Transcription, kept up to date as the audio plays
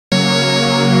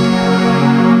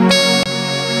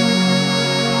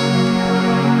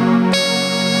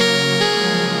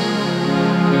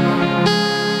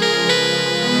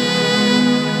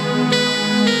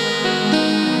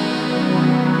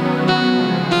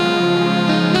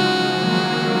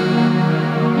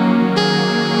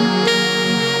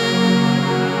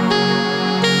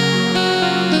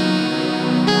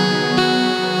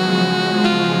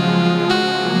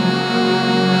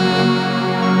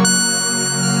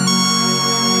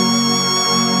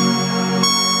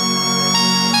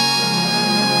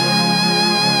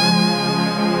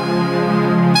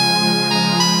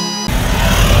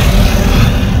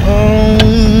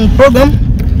program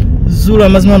ZUULA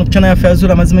AMAZIMA on channel ya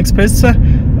ZUULA AMAZIMA Express.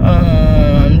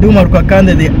 Nduma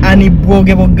rukakande the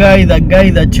anibwogebo guy, the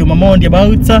guy that you mamondi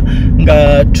about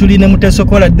nga tuline muteso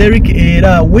kola Derek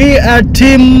era we are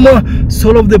team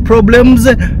solve of the problems.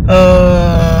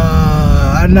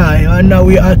 Now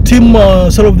we are team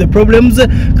solve the problems.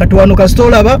 Katuwano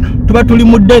kastola ba tuba tuli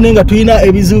mudde nga tulina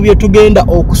ebizibu bye tugenda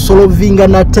okusolvinga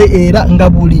nate era nga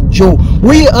bulijjo.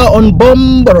 We are on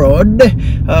Bomba Road.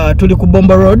 Tuli ku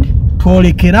Bomba Road.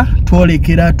 Twolekera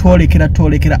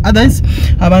others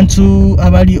abantu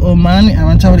abali Oman,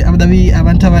 abantu abali Abu Dhabi,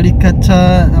 abantu abali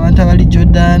Qatar, abantu abali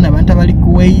Jordan, abantu abali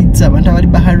Kuwait, abantu abali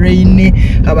Bahrain,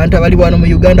 abantu abali wano mu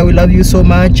Uganda, we love you so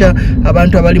much.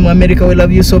 Abantu abali mu America, we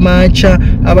love you so much.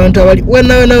 Abantu abali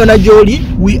na joli,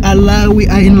 we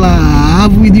are in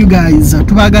love with you guys.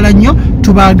 Tubagala nnyo,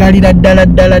 tubagalira dala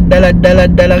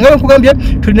ngaba kugambye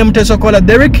tulina muteso kola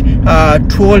Derek.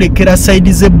 Twolekera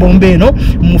side ze bombe eno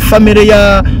mu family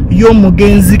ya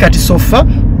y'omugenzi kati sofa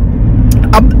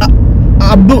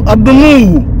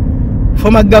Abdumu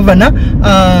former governor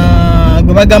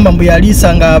gwe bagamba mbu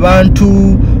yalisanga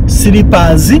abantu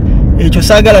slippers ekyo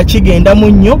sagala kigenda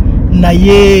munnyo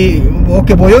naye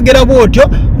okay boyogera bwotyo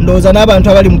ndoza n'abantu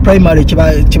abali mu primary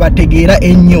kibategeera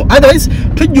ennyo otherwise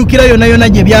tujjukira yona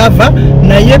gye byava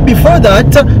naye before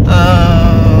that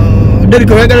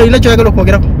Derek oyagala ina kyagala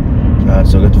okwogerako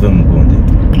so tuve mu konde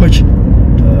much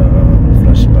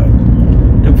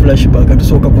flashback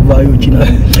tusoka kuvayo china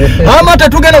amata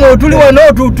tugenda mu tuli wano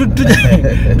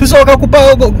tusoka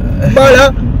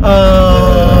kupala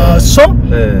so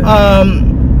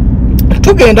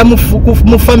tugenda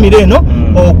mu family eno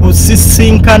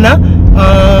okusisinkana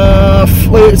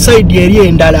side eri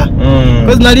endala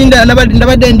because nalinda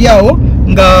nabadde ndiawo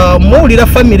nga muulira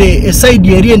family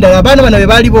side eri endala abaana bana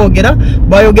bali boogera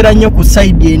bayogera nnyo ku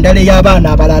side endala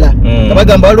y'abaana abalala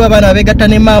bagamba waliwo abaana abegatta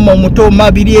ne maama omuto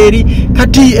mabiri eri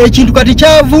kati ekintu kati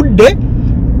kyavudde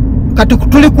kati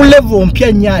tuli ku level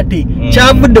mpya nnyate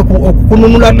kyavudde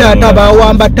okukununula taata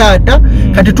bawamba taata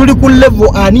kati tuli ku level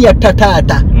ani yatta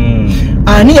taata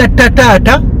ani yatta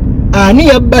taata ani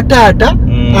yabba taata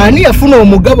ani yafuna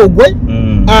omugabo gwe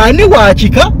ani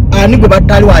wakika ani gwe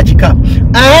batali wakika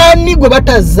ani gwe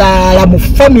batazaala mu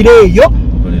family eyo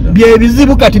bye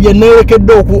bizibu kati bye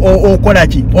newekedde okola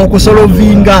ki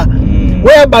okusolovinga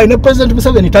whereby ne President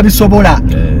Museveni tabisobola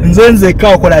nze ka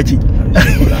okola ki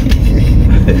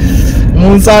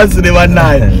munsaasire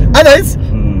bannaye others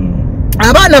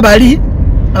abaana bali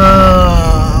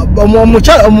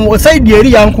side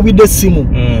eri yankubidde essimu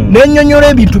n'ennyonnyola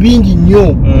ebintu bingi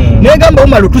nnyo negamba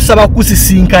omalo tusaba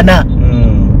kusisinkana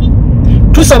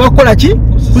tusaba kola ki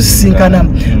kusisinkana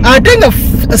ate nga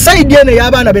side ene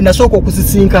y'abaana be nasooka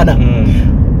okusisinkana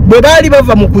bwe baali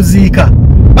bava mu kuziika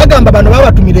bagamba bano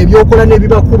babatumira ebyokola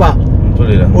n'ebibakuba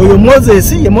oyo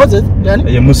Moses ye Moses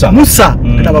yani Musa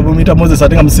tababumita Moses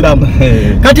ate nga musiramu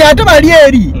kati ate bali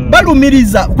eri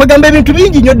balumiriza kwegamba ebintu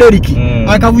bingi nnyo Derek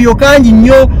akavuyo kangi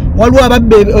nnyo waliwo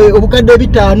ababbe obukadde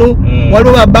 5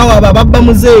 waliwo babbawo ababba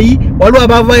muzeeyi waliwo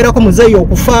abavairako muzeeyi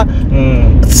okufa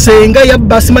senga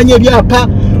yabba simanye ebyapa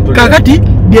kakati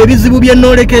byebizibu bye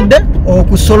nolekedde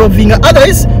okusolovinga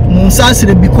otherwise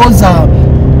munsaasire because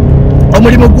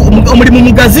omulimu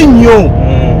mugazi nnyo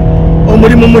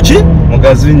omulimu muki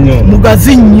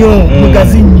mugazi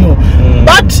nnyo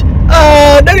but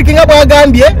Derek nga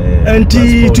bwagambye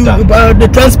nti the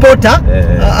transporter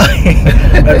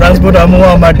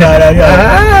amuwa amatala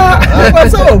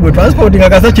abasawo gwe transporting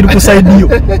akasa kiri ku side yo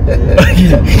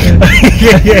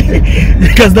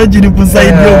kasa kiri ku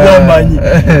side yo gwamanyi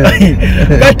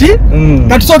kati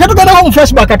soke tugenda mu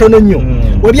flashback katono nnyo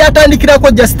we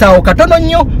byatandikirako just awo katono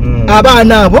nnyo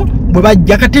abaana abo bwe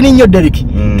bajja kati nnyo Derek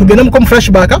tugenda mu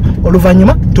flashback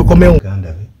oluvannyuma tukomewo ganda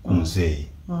be ku muzeeyi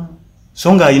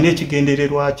songa ayina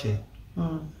ekigendererwa kye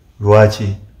lwaki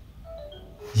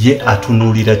ye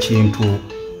atunulira kintu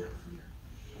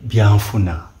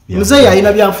byanfuna muzeeyi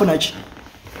ayina byanfuna ki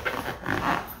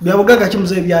byabugaga ki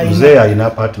muzeeyi ayina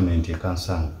apartment e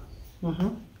Kansanga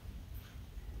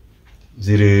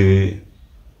ziri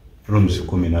rooms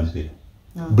 12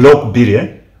 block 2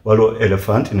 waliwo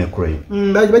elephant ne crane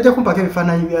bajja kumpaka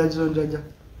ebifaananyi byazo njaja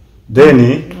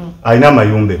then ayina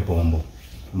amayumba ebombo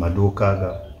amaduuka ga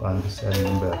pangisa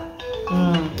nyumba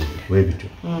webito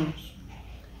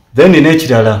then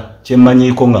n'ekirala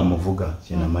kyemmanyiiko nga muvuga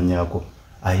kyenamanyako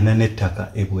ayina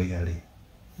n'ettaka ebweyale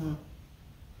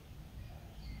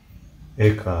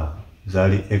eka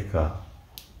zali eka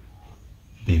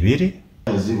 2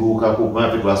 zibuuka ku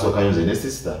mapi twasooka nze ne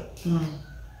sister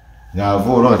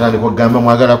ng'ava olwo nga tandika okugamba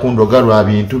mwagala kundoga lwa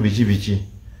bintu biki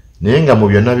naye nga mu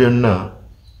byonna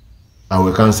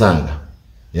awe Kansanga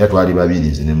Era twali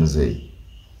babiri ne muzeeyi.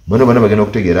 Bono bagenda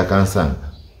okutegeera kansanga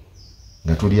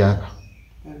nga tuli aka.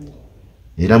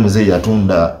 Era muzeeyi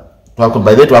yatunda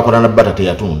twakola na bata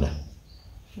teyatunda.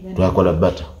 Twakola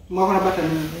bata. Mwakola bata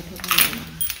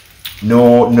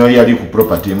no yali ku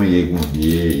property emu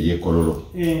ye kololo.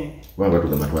 Wanga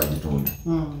tugamba twagitunda.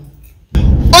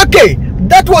 Okay,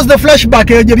 that was the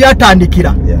flashback ejo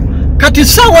byatandikira. Kati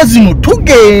sawa zino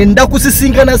tugenda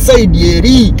kusisinkana side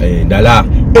eri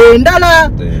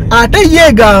endala ate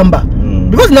yegamba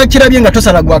because nakirabye nga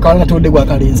tosala gwa kawanga tode gwa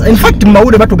kalenza. In fact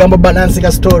mawule batugamba balance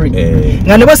ka story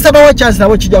nga ne basaba wa chance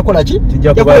nabo kijja kola ki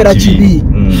yakolera kibi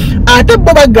ate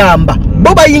bo bagamba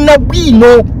bo bayina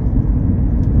bwino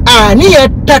ani ya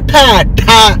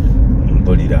tatata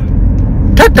mbolira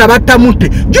tata batamute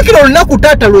jukira olunaku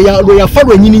tata lwe yafa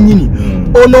lwenyini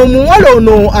ono omuwala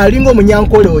ono alinga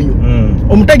omunyankole oyo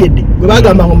omutegedde gwe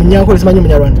bagamba ngo munyankole simanyi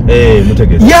munyarwanda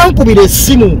mutegedde yankubira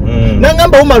essimu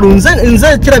nangamba umalu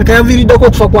nze kirabika yaviiriddeko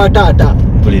okufa kwa taata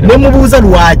ne mubuuza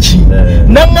lwaki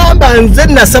nangamba nze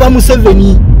nasaba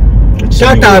Museveni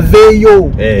taata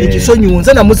aveeyo ekisonyiwo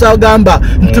nze namusagamba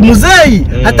nti muzeeyi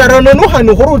atarononuha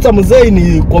nuhuruta muzeeyi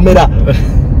ni komera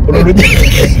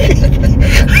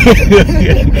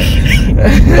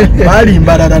bali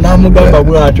mbalala namugamba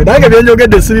bwatyo nange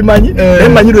byenjogedde sibimanyi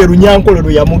emanyi lwe lunyankole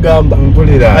lwe yamugamba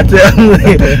ate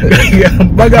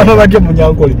bagamba batya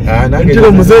munyankole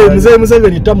ntiro muzeeyi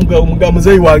Museveni tamuga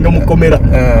muzeeyi wange mukomera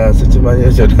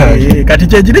kati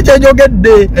kyekiri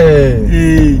kyenjogedde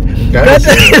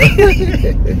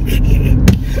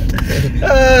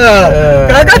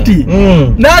kakati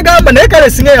nagamba naye kale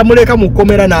singa yamuleka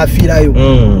mukomera n'afiirayo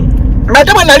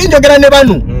ate bwe nali njogera ne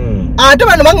bano ate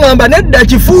bano baŋŋamba nedda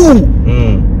kifu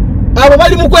abo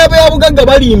bali mu kweba ya bugagga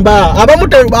balimba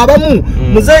abamu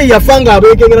muzeeyi yafa nga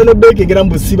abeekengera n'obeekengera mu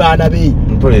busi baana be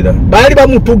baali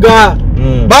bamutuga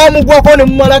bamugwako ne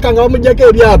mumalaka nga bamuggyako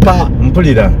ebyapa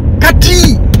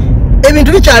kati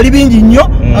ebintu bikyali bingi nnyo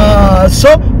so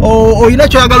oyina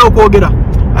kyoyagala okwogera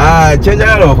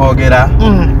kyenjagala okwogera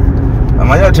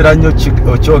amanyi otera nnyo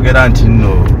okyogera nti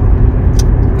nno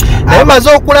naye maze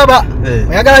okulaba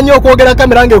oyagala nnyo okwogera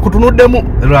kamera ng'ekutunuddemu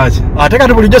lwaki ate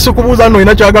kati bulijjo sikubuuza nno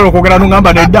oyina kyoyagala okwogera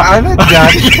nongamba nedda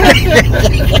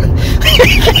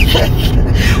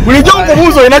bulijjo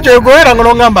nkubuuza oyina kyoyogera nga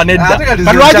nongamba nedda kati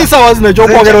lwaki saawa zino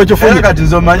ekyokwogera okifunye kati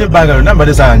nze omanyi ebbanga lyonna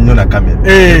mbadde saa nnyo na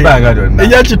kamera ebbanga lyonna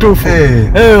ekyakituufu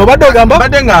obadde ogamba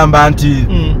mbadde ngamba nti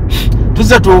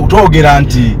tuzze twogera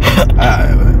nti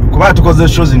kuba tukoze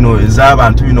show zino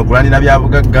ez'abantu bino kulwanira bya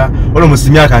bugagga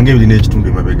olwomusi myaka ng'ebiri n'ekitundu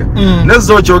emabega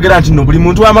nezzo okyogera nti no buli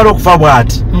muntu amala okufa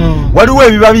bw'ati waliwo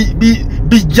ebiba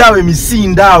bijjawo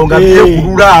emisinda awo nga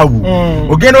byekulula awo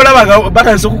ogenda olaba nga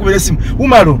batandise okukubira essimu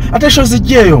umalo ate show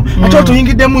zijjeeyo ate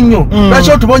otuyingiddemu nnyo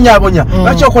lwaki otubonyaabonya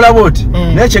lwaki okola bwoti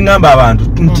naye kye ŋŋamba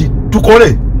abantu nti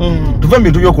tukole tuve mu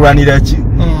bintu by'okulwanira ki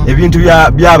ebintu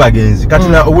by'abagenzi kati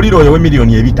owulira oyo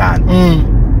w'emiliyoni 5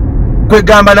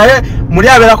 kwegamba naye muli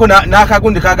abeerako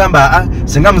n'akagundi kagamba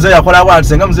singa muzeeyi yakola bwati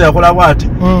singa muzeeyi yakola bwati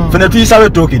ffe ne tuyisawo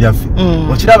ettooke lyaffe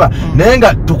okiraba naye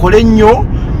nga tukole nnyo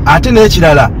ate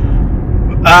n'ekirala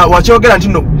wakyogera nti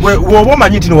no bw'oba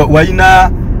omanyi nti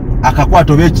walina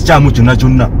akakwata oba ekikyamu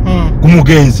kyonna ku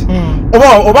mugenzi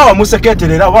oba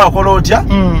wamuseketerera oba wakola otya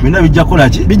byonna bijja kukola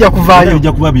ki bijja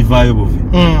kuba bivaayo buvi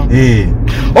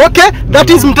okay that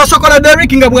is Mutasokola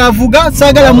Derrick nga bwavuga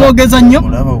saagala mwogeza nnyo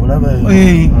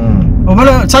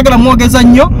obala sagala mwogeza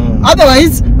nnyo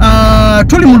otherwise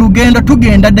tuli mu lugendo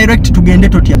tugenda direct tugende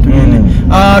totya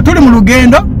tuli mu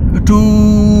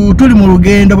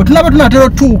lugendo bwe tunatera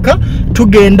tuuka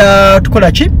tugenda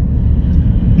tukola ki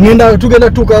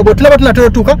tugenda tuuka bwe tunatera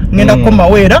tuuka ngenda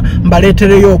kukomaweera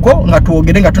mbaleetereyo oko nga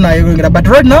twogere nga tunayongera but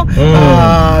right now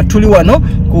tuli wano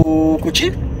ku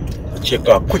ki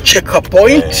ku check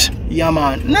point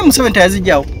yaman ne Museveni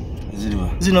yazijjawo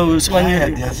zino simanyi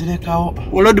yazirekawo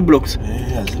road blocks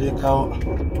yazirekawo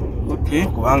okay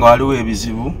kubanga waliwo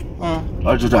ebizibu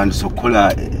wali tutandise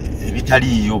okukola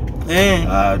ebitaliiyo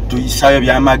tuyisayo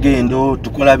byamagendo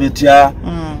tukola bitya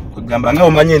kugamba nga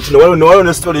omanyi nti waliwo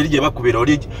ne story eri gye bakubira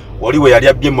waliwo yali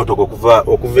abbye emmotoka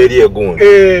okuva eri egundi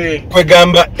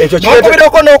kwegamba ekyo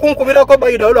n'okunkubirako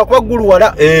bayida olwa kuba ggulu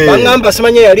wala baŋŋamba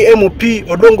simanyi yali MP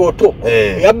Odongo Oto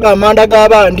yabba amanda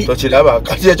g'abandi tokiraba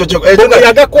kati ekyo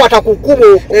yagakwata ku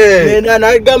kkubo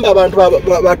nagamba abantu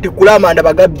batikula amanda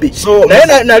bagabbe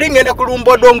naye nali ngenda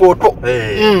kulumba Odongo Oto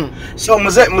so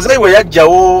muzeeyi we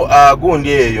yajjawo gundi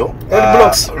eyo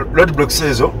road blocks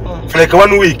ezo for like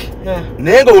 1 week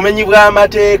naye nga obumenyi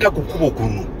bw'amateeka ku kkubo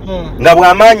kuno nga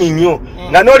bw'amaanyi nnyo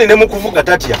nga n'oli ne mu kuvuga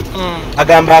tatya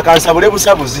agamba akansabule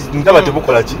busabuzi nga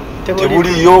batebukola ki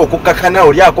tebuliyo okukkakana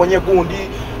oli akonye gundi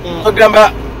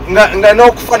Ogamba nga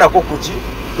n'okufana ko kuki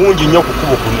kungi nnyo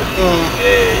kukubo kuno.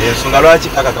 Ensonga lwaki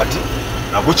kakati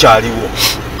nakukyaliwo.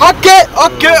 Okay,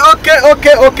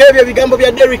 ebyo bigambo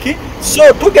bya Derrick.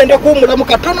 So tugenda kuwumulamu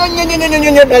katono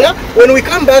nnyo ddala. When we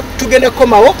come back tugenda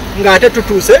komawo ng'ate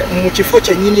tutuuse mu kifo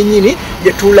kyennyini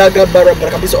gye tulaga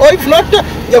barabara kabisa. Or if not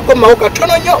yakomawo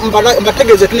katono nnyo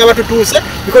mbategeeze tunaba tutuuse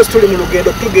because tuli mu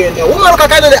lugendo tugenda. Wumaruka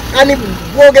kaza ani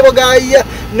bogaya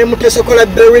ne Mutesokola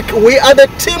Derrick. We are the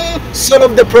team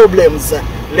solve the problems.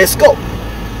 Let's go.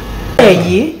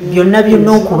 Eyi byonna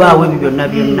okubaawo ebyo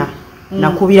byonna.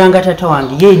 Nakubiranga tata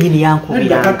wange ye nyini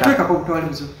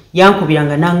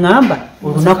yankubiranga nangamba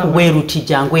olunaku bwe ruti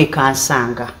jangu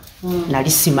ekansanga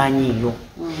nali simanyiyo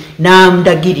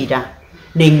namdagirira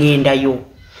nengendayo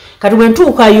kati bwe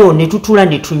ntuukayo ne tutula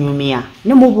ne tunyumya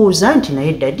ne mubuuza nti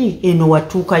naye dadi eno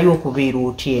watuukayo okubeera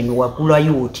otya eno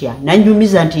wagulayo otya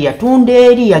nanyumiza nti yatunda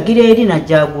eri yagira eri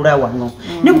najagula wano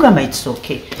ne mugamba it's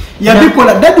okay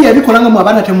yabikola dadi yabikolanga mu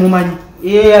abaana temumanyi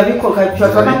abikoka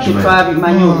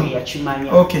twabimanyi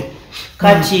yakimanya. Okay.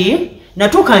 Kati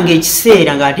natukanga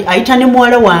ekiseera ngati ayita ne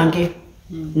muwala wange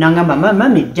nangamba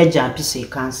mami jjajja mpise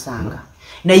ekansanga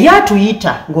naye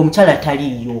atuyita ng'omukyala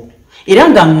taliyo era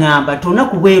nga ngamba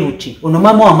tonaku bweruti ono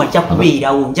mama wamwe ajja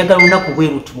kubeerawo njagala olunaku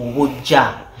bweruti bw'obojja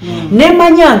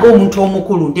nemanya ng'omuntu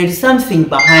omukulu there is something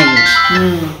behind.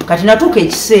 Kati natuuka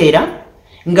ekiseera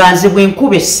nga nze bwe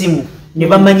nkuba essimu ne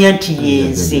bamanya nti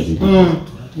yenze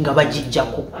nga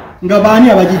bagijjako. Nga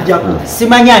baani abagijjako?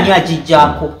 Simanya ani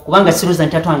agijjako kubanga siroza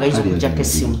ntatu angaizo kujjako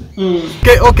essimu.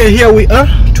 Okay, here we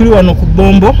are. Tuli wano ku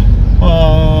Bombo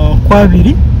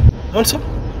kwabiri. Also? I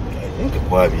think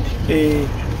kwabiri.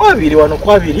 Kwabiri wano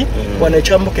kwabiri wano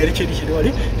ekyambuka eri kiri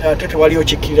wali ate waliyo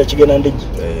kikirira kigenda ndejji.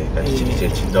 Kati kiri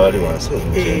ekidawali wansi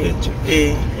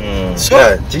ndejji. So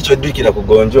kicho dukira ku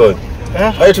gonjoyi.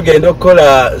 Ayi tugenda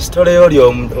okukola story oli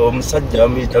omusajja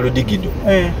amuyita Ludigido.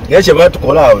 Naye kye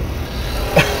batukola awo.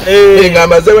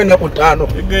 Ngamaze we ennaku 5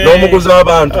 n'omuguza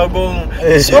abantu.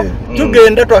 So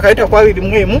tugenda twakayita kwabiri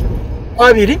mwemu.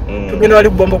 Kwabiri tugenda wali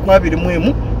Bombo kwabiri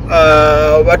mwemu.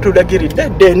 Batulagiridde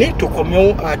deni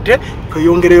tukomyewo ate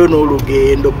tuyongereyo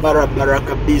n'olugendo barabara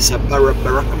kabisa.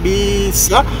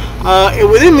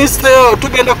 Within this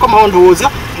tugenda komawo ndowooza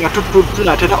nga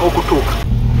tunatera okutuuka.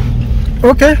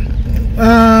 Okay.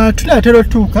 Tunatera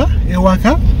otuuka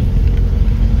ewaka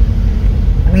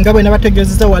nga bwe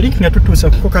nabategeezeza wali nga tutuusa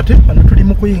kuko kati wano tuli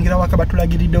mu kuyingira waka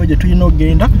batulagiriddeyo gye tulina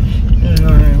okgenda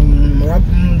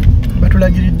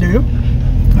batulagiriddeyo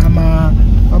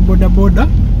bodaboda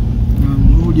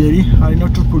uli eri alina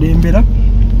otukulembera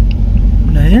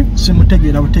naye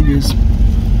simutegeera butegeezi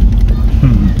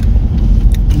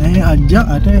naye ajja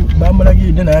ate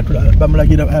bamulagiridde naye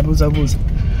bamulagira abuuzabuuza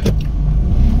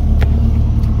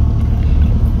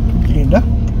tugenda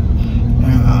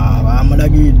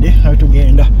bamulagidde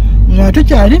tugenda nga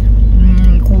tukyali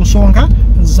ku nsonga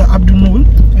za Abdunul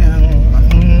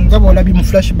nga bwolabye mu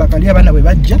flashback ali abaana bwe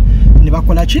bajja ne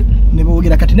bakola ki ne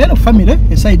boogera kati neno family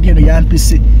esaidi eno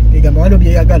yampise egamba waliwo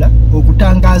byeyagala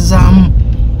okutangazaamu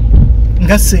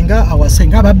nga senga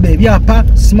awasenga ababba ebyapa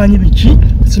simanyi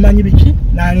biki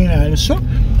nani so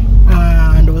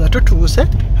ndowooza tutuuse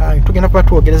tugenda kuba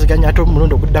twogerezeganya ate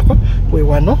omulundi oguddako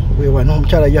wewano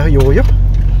omukyala yoyo.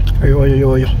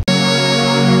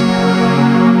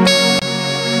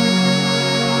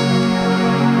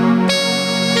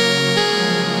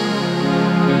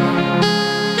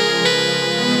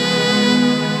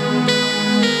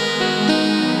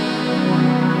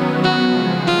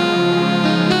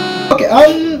 Okay,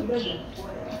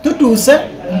 tutuuse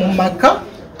mu maka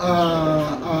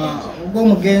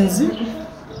ng'omugenzi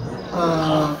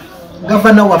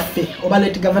gavana waffe oba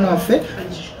leti gavana waffe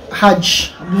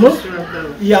Haji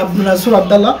ya Nasur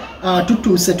Abdallah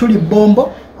tutuuse tuli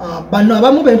Bombo bano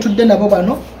abamu bentudde nabo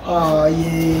bano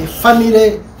ye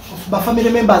family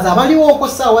members abaliwo oko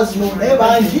saawa zino naye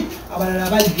bangi abalala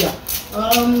bajja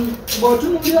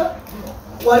bw'otunulira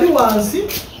wali wansi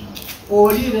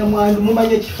oli ne mwandu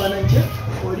mumanye ekifaananyi kye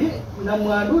oli na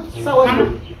mwandu saawa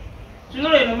zino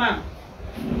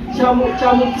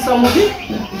kyamukisa mubi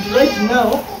right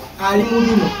now ali mu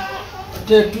bino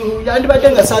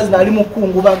yandibadde nga saazi ali mu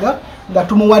kungubaga nga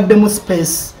tumuwadde mu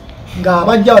space nga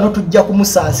abajja wano tujja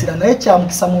kumusaasira naye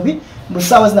kyamukisa mubi mu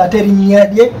saawa zino ate erinnya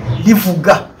lye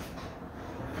livuga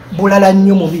bulala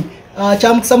nnyo mubi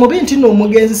kyamukisa mubi nti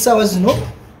n'omugenzi saawa zino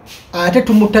ate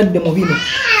tumutadde mu bino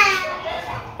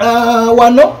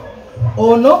wano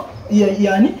ono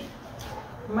yani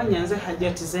manyanze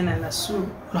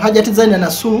Hajati Zena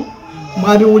Nasur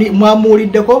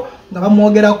mwamuwuliddeko nga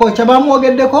bamwogerako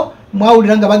kyabamwogeddeko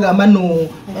mwawulira nga bagamba no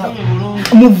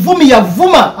muvumi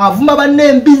yavuma avuma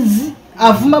bannembizi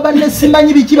avuma banne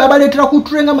simanyi biki babaletera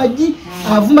kutulenga maji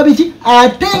avuma biki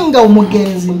atenga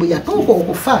omugenzi mbu yatuuka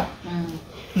okufa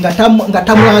nga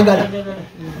tamwagala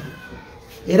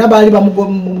era baali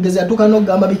bamugezi atuuka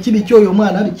n'okugamba biki oyo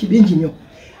omwana biki bingi nnyo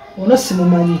ono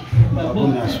simumanyi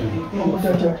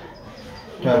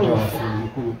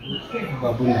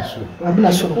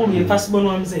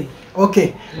okay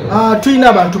tulina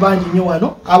abantu bangi nnyo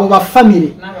wano abo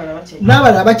bafamire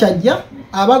n'abalala bakyajja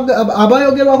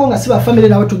abayogerwako nga si bafamire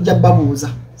nabo tujja babuuza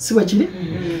si bwe kiri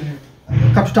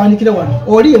katutandikire wano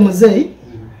oli ye muzeeyi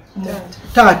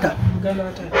taata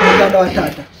muganda wa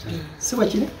taata si bwe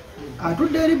kiri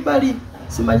atudde eri bbali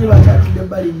simanyi lwaki atudde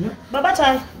ebbali nnyo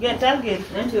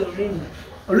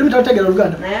olulimi talutegeera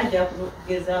Oluganda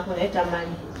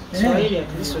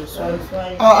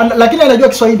lakini anajua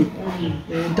Kiswahili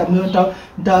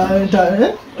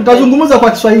tutazungumza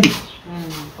kwa Kiswahili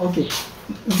okay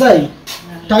Zai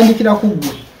tandikira kugwe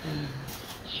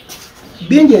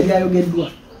bingi ebyayogeddwa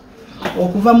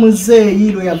okuva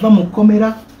muzeeyi lwe yava mu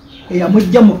kkomera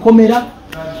eyamujja mu kkomera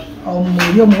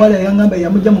omuli omuwala yangamba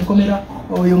eyamujja mu kkomera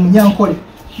oyo Munyankole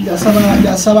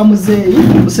yasaba muzeeyi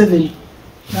Museveni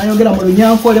nayogera mu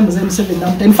Lunyankole muzeeyi Museveni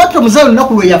namuta in fact muzeeyi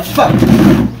olunaku lwe yafa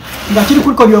nga kiri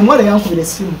kuliko by'omuwala yankubira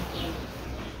essimu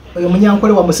oyo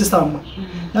Munyankole wa musisitamu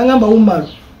nangamba Umaru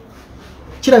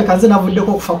kirabika nze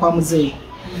navuddeko okufa kwa muzeeyi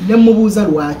ne mubuuza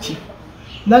lwaki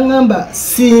nangamba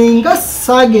singa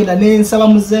saagenda n'ensaba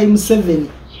muzeeyi Museveni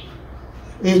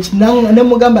ne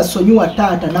mugamba sonyiwa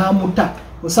taata n'amuta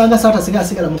osanga saata singa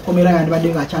asigala mu kkomera yandibadde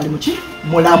ng'akyali muki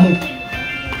mulamu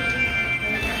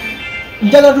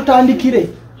njagala tutandikire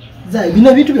Zai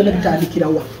bino bintu byonna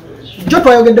bitandikirawa jo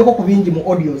twayogeddeko ku bingi mu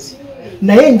audios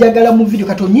naye njagala mu video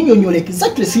kati onyinnyonnyola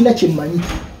exactly sina kyemmanyi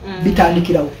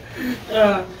bitandikirawo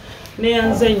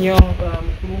neyanze nnyo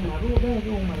mukulu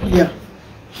Umaru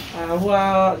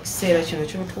lwa kiseera kino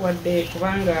kyotuwadde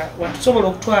kubanga watusobola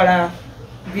okutwala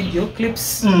video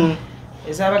clips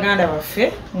ez'abaganda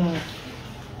baffe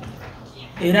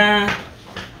era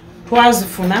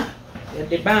twazifuna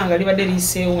yadde ebbanga libadde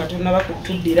liyiseewo nga tunaba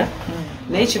kutuddira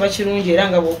naye kiba kirungi era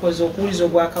nga bw'okoze okuwuliza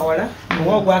ogwakawala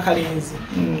oba ogwakalenzi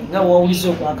nga bw'owuliza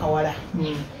ogwakawala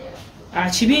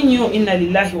kibi nnyo inna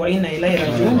lillahi wa inna ilaihi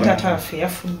rajiun taata waffe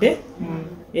yafudde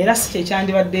era si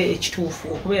kyekyandibadde ekituufu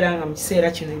okubeera nga mu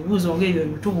kiseera kino ebibuuzo ng'ebyo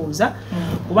bitubuuza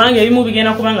kubanga ebimu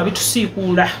bigenda kubanga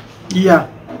bitusiikuula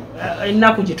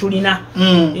ennaku gye tulina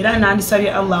era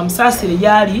nandisabye Allah amusaasire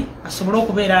gyali asobole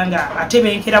okubeera nga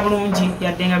atebenkera bulungi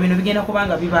yadde nga bino bigenda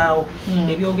kubanga bibaawo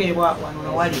ebyogerebwa wano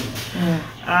nawali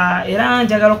era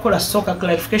njagala okukola sooka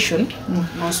clarification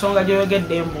mu nsonga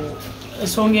gy'oyogedde mbu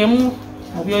ensonga emu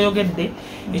mu byoyogedde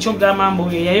ekyokugamba mbu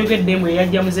yayogedde mbu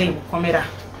eyajja muzeeyi mu kkomera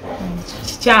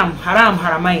kikyamu haramu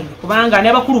haramaini kubanga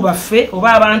n'abakulu baffe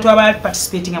oba abantu aba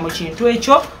participating mu kintu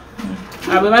ekyo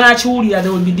bwe banakiwulira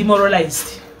they will be demoralized.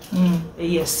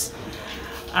 Yes.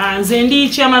 Nze ndi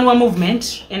chairman wa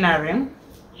movement NRM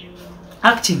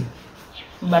acting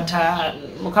but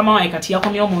mukama wae kati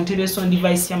yakomye omuntu leso ndi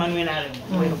vice chairman wa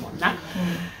NRM wero monna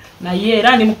naye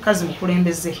era ndi mukazi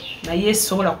mukulembeze naye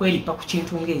sobola kweripa ku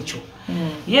kintu ng'ekyo.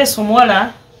 Yes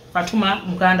omuwala Fatuma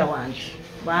muganda wange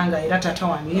banga era tata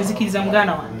wange yinzikiriza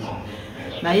muganda wange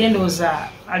naye ndoza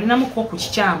alinamuko ku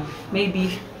kikyamu maybe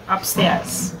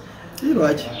upstairs.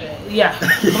 Yeah,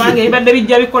 kubanga ibadde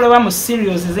bijja bikolebwa mu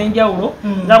serious ezenjawulo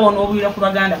nga wono obulira ku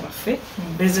baganda baffe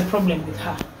there's a problem with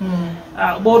her.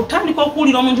 But tandika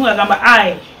okuwulira omuntu agamba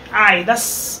I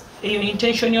that's your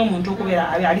intention y'omuntu okubeera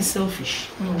ali selfish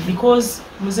because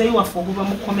muzeeyi waffe okuva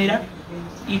mu kkomera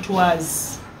it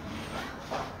was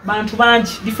bantu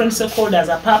bangi different stakeholders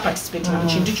are participating mu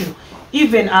kintu kino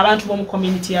even abantu b'omu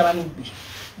community y'abanubbi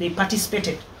they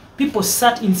participated. People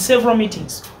sat in several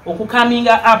meetings coming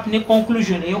up ne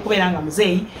conclusion eyokubeera nga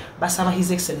muzeeyi basaba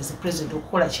his excellency president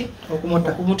okukola ki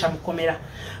okumuta mu kkomera.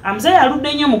 Muzeeyi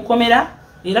aludde nnyo mu kkomera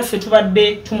era ffe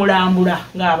tubadde tumulambula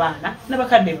ng'abaana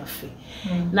n'abakadde baffe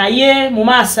naye mu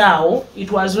maaso awo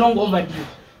it was long overdue.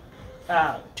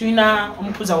 Tulina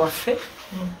omukuza waffe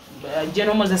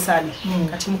General Moses Ali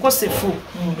kati mukosefu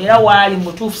era waali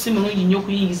mutuufu si mulungi nnyo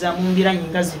okuyingiza mu mbira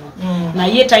nyinga zino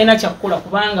naye talina kyakukola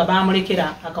kubanga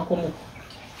baamulekera akakomo.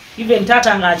 Even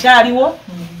taata ng'akyaliwo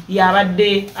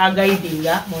yabadde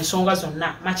agaidinga mu nsonga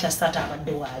zonna Machas taata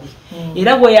abadde waali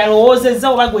era gwe yalowoozezza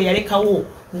oba gwe yalekawo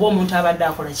ng'omuntu abadde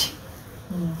akola ki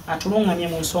atulungamye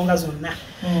mu nsonga zonna.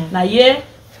 Naye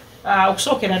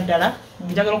okusookera ddala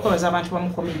njagala okwebaza abantu bamu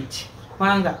community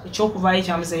kubanga ekyokuvaayo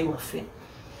kya muzeeyi waffe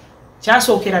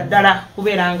kyasookera ddala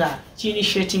kubeera nga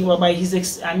ki-initiating by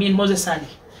his Moses Ali.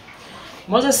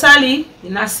 Moses Ali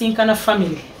inasinkana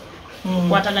family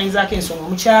kwataganyizaako ensonga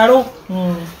mu kyalo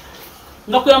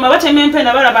nga kuyamba batema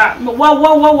empenda balaba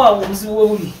wawawawa obuzibu we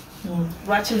buli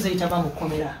lwaki muzeeyi tava mu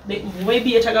kkomera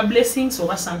maybe yetaga blessings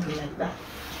oba something like that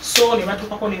so ne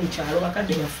batuukako ne mu kyalo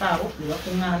bakadde baffe abo ne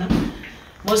bakuŋŋaana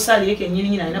Mosali yake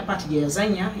nyini alina party gye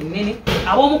yazanya ennene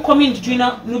ab'omu community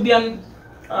tulina Nubian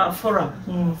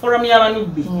forum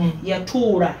y'abanubbi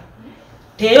yatuula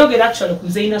teyogera actually ku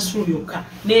Muzeeyi Nasur yokka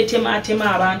n'etema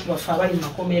abantu baffe abali mu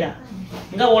makomera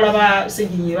nga olaba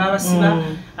Sseginnyi babasiba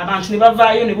abantu ne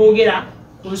bavaayo ne boogera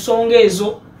ku nsonga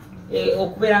ezo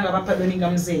okubeera nga bapadoninga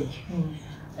Muzeeyi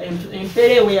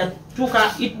empeera ewe yatuuka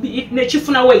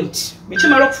nekifuna weight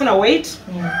nekimala okufuna weight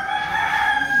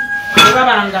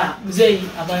babanga Muzeeyi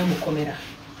avaayo mu kkomera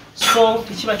so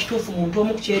tekiba kituufu muntu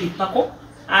omu kukyerippako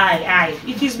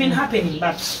it has been happening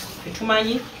but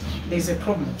etumanyi there's a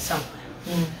problem somewhere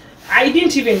I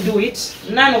didn't even do it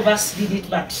none of us did it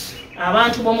but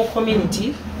abantu b'omu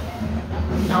community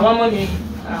awamu ne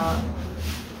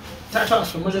taata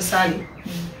waffe Moses Ali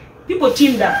people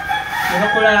teamed up ne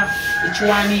bakola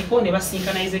ekiwandiiko ne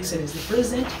basinkana His Excellency the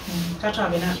President taata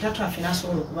waffe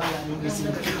n'asobola okuba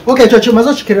nga okay ekyo kimaze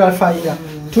okukirafayira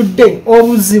tudde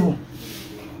obuzibu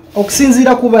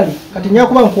okusinziira ku bali kati nnya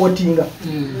kuba nkwotinga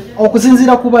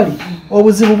okusinziira ku bali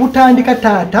obuzibu butandika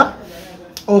taata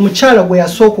omukyala gwe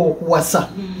yasooka okuwasa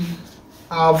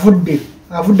avudde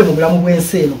mu bulamu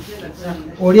bw'ensi eno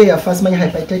oli eyafa simanyi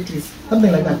hepatitis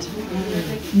something like that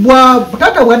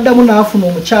taata bwaddamu n'afuna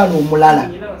omukyala omulala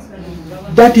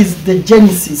that is the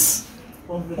genesis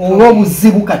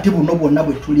olw'obuzibu kati buno bwonna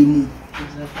bwe tulimu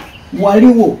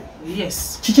waliwo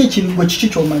kiki ekirigwe kiki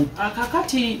kyomanyi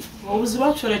kakati obuzibu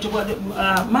akusoletebwa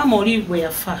maama oli bwe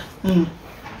yafa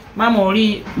maama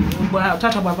oli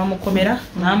taata bwava mu kkomera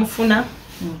n'amufuna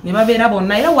ne babeera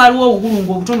bonna era waliwo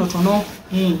obugulungu obutonotono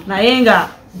naye nga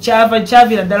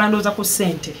kyavira ddala ndowooza ku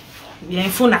ssente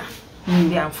byanfuna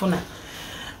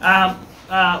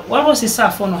waliwo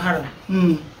sisaafu ono haram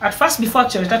at first before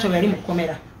actually taata bwe yali mu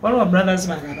kkomera waliwo brothers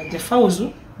bange abajja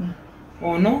Fawzu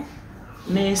ono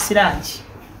ne Siraaji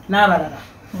n'abalala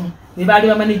ne baali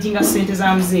bamanaginga ssente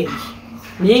za Muzeeyi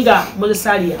naye nga Moses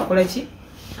Ali yakola ki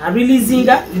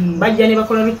releasinga bajja ne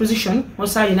bakola requisition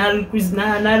Moses Ali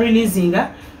na releasinga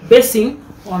basing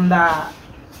on the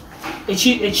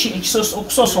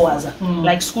okusosowaza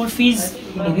like school fees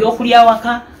ebyokulya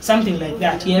waka something like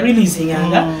that ye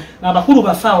releasinganga abakulu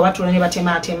baffe abo batula ne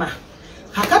batema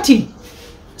kakati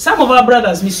some of our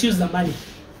brothers misuse the money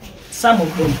some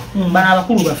of them bana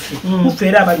abakulu baffe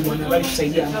kufeera abali bonna bali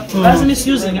kusaidia bazi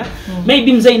misusing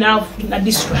maybe Muzeeyi na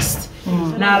distrust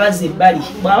n'abaze ebbali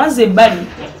bw'abaze ebbali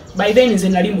by then nze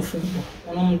nali mufumbo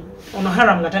ono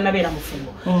haram nga tannabeera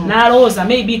mufumbo n'alowooza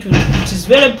maybe it is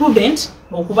very prudent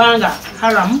okubanga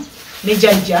haram ne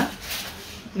jajja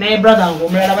naye brother ngo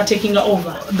omulala batakinga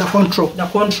over the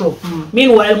control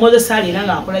meanwhile Moses Ali era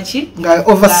ng'akola ki nga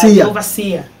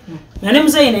overseer nga ne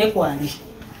Muzeeyi naye kwali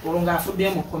olwo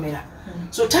ng'afuddeyo mu kkomera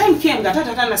so time came nga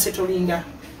taata tannasettlinga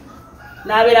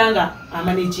n'abeera nga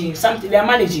they are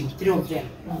managing three of them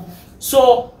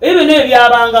so even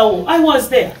ebyabangawo I was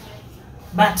there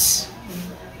but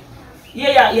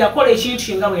yakola ekintu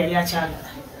kinga bwe yali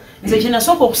akyagala nze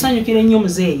kyenasooka okusanyukira ennyo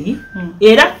Muzeeyi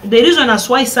era the reason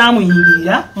aswai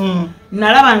saamuyingirira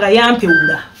nalaba nga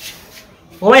yampewula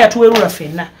oba yatuwerula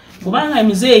ffenna kubanga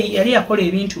Muzeeyi yali yakola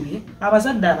ebintu bye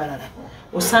abazadde abalala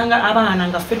osanga abaana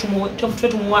nga ffe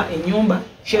tumuwa ennyumba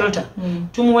shelter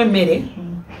tumuwa emmere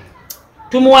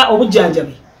tumuwa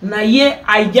obujjanjabi naye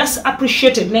I just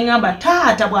appreciated nengamba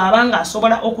taata bw'abanga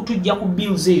asobola okutujja ku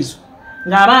bills ezo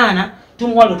ng'abaana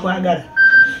tumuwa lwe twagala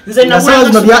nze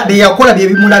yakola bye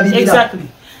bimulabirira exactly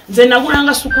nze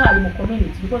nagulanga sukaali mu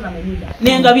community because I'm a leader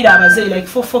nengabira abazeeyi like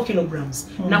 4 kilograms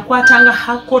nakwatanga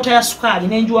kota ya sukaali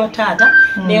nenjuwa taata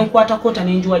nenkwata kota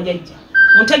nenjuwa jajja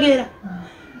ontegeera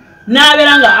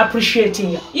n'abeera nga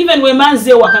appreciating even we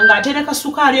manze wakanga atereka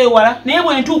sukaali eyo wala naye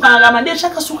bwe ntuukanga amadde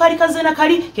kasukaali kazeena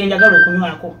kali kenjagala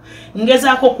okunywako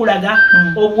ngezaako okulaga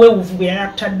obuweewuvu bwe yali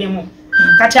atutaddemu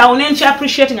kati awo nenkya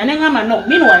appreciating nga neŋŋamba no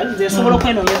meanwhile nze nsobola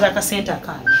okwenoonyeza akasente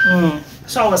akange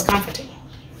so I was comfortable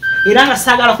era nga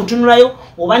saagala kutunulayo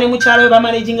oba ne mukyalo we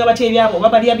bamanaginga batya ebyabo oba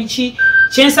balya biki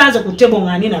kyensanze ku ttebo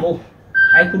nga ndi nabo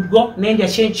I could go nendya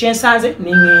kyensanze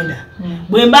neŋŋenda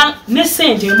bwe mba ne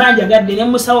ssente mba njagadde ne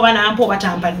musawo banampa oba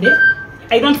tampadde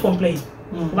I don't complain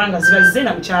kubanga ziba zize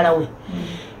na mukyala we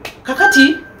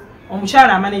kakati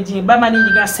omukyala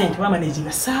bamanaginga ssente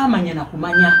bamanaginga saamanya na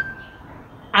kumanya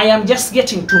I am just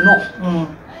getting to know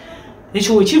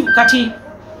ekyo kati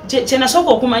kyenasooka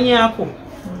okumanyaako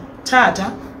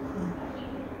taata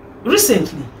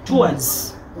recently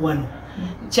towards wano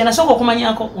Chena soko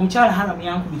kumanyako omukyala haramu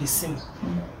yankubira essimu.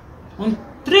 On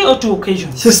 3 or 2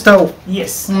 occasions. Sister.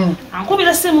 Yes.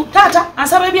 Ankubira essimu taata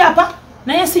ansaba ebyapa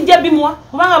naye sijja bimuwa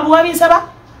kubanga luwa binsaba.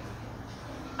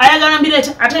 Ayagala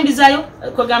mbirete atembizayo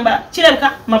kugamba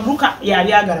kirabika mabruka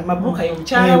yabyagala mabruka yo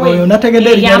mukyala we. Yo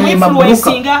nategedde yali mabruka.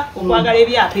 Singa okwagala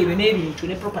ebyapa ebyo n'ebintu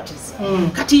ne properties.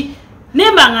 Kati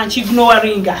Nembanga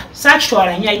ignoringa such to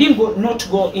I didn't not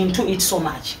go into it so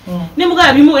much.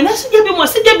 Nemuga bimu and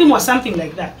sijja bimu something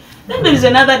like that. Then there is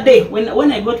another day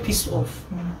when I got pissed off.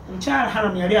 Mchara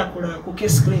haram yali akula ku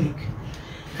case clinic.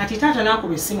 Kati tata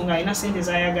nakube simu nga ina sente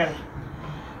zayagala.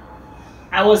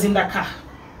 I was in the car.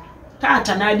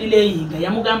 Tata na delayinga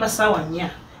yamugamba sawa nya.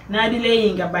 Na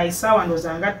delayinga by sawa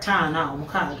ndozanga 5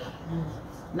 omukaaga.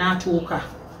 Natuuka.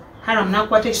 Haram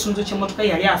nakwata ekisunzo ky'emmotoka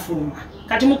yali afuluma.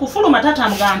 Kati mukufuluma tata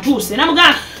amuga ntuse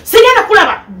namuga sigenda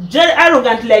kulaba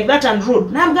arrogant like that and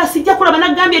rude namuga sijja kulaba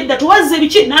nagambye edda tuwazze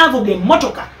biki navuga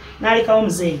emmotoka nalekawo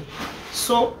muzeeyi.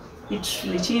 So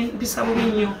mpisa bubi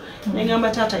nnyo negamba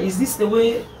tata is this the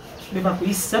way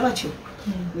bebakuyisa batyo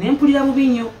nempulira bubi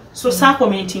nnyo so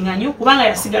saakomentinga nnyo kubanga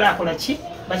yasigala akola ki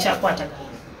bakyakwatagana.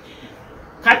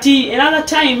 Kati another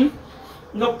time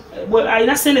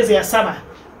alina sente ze yasaba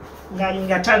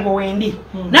nga tango wendi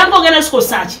namgo gena siko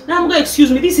search namgo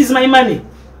excuse me this is my money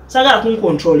sagala kun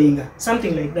controllinga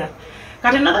something like that.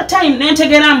 Kati another time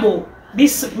nentegerambo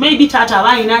this maybe tata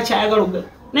abaina kyayagala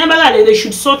nembagale they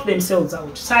should sort themselves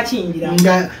out searching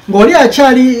ngoli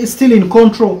achali still in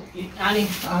control ani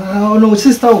no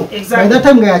sister exactly. By that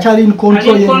time nga achali in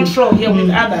control with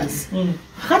others.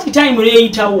 Kati time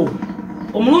leeyitawo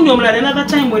omulundi omulala another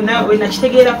time when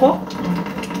nakitegeerako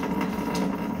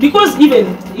because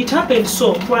even it happened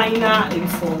so twalina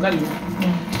ebifunga bino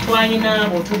twalina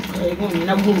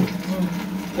na gulu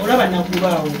olaba nagulu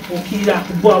awo okirira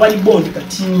kubo abali bondi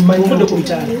kati ovudde ku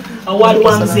bitalo awali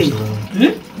wanze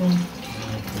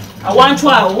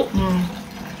awantu awo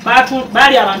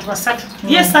bali abantu basatu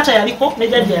yes tata yaliko ne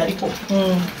jajja yaliko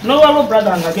n'owabo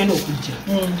brother nga agenda okujja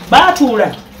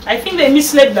baatuula. I think they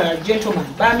misled the gentleman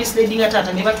ba misleading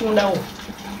tata ne batundawo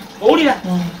owulira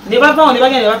ne bavaawo ne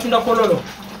bagenda ne batunda kololo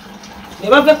ne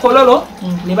bave kololo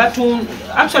ne batunda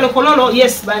actually kololo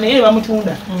yes bane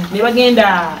bamutunda ne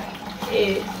bagenda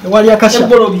wali akasha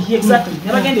ebugolobi exactly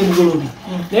ne bagenda ebugolobi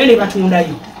naye ne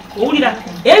batundayo owulira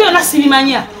ebyo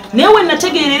nasibimanya newe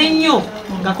nategeerera nnyo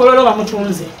nga kololo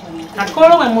bamutunze kati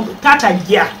kololo bwe tata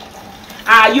jja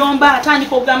ayomba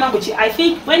atandika okugamba buki I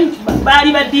think when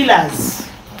bali ba dealers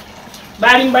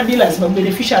ba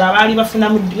beneficiary abali bafuna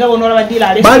mu ngabo n'olaba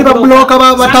dealer bali ba bloka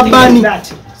batabani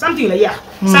something like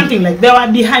something like they were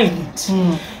behind it.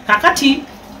 Kakati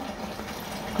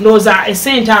loza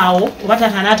esente awo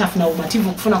batata natafuna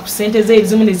umativu kufuna ku sente ze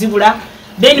ezimu ne zibula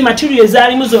then materials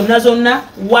zalimu zonna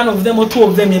one of them or two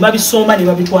of them ne babisomba ne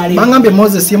babitwala bangambe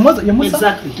Moses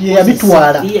exactly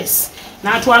yabitwala yes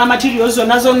natwala materials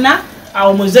zonna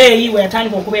awo muzeeyi we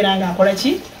yatandika okubeera nga akola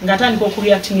ki nga atandika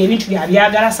okureacting ebintu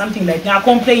byabyagala something like nga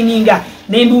complaininga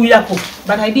nembiwirako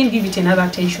but I didn't give it another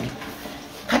attention.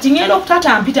 Kati ngenda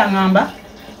okutata ampita ngamba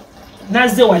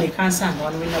nazze wale kansanga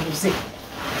wano wenabuze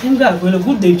nga well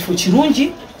good day for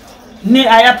kirungi ne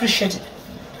I appreciate it.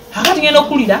 Hakati ngenda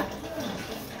okulira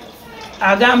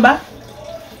agamba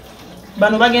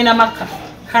bano bagenda Makka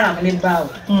harama ne bawo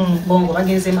bongo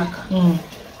bagenze Makka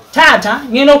tata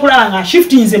ngenda okulaba nga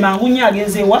shiftinze mangu nnyo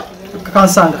agenzewa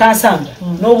kansanga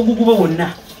n'obugugu bwe bwonna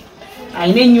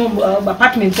ayina ennyumba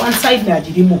apartment one side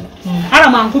n'agirimu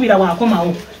harama nkubira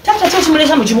bwakomawo tata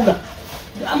kyekimuleta mu kibuga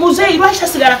muzeeyi lwaki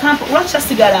asigala lwaki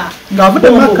asigala ng'avudde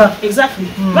Makka exactly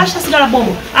lwaki asigala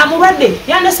bombo amulwadde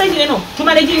yandasaidi eno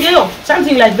tumalegingeyo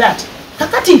something like that.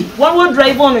 Kakati waliwo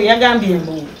drive ono yagambye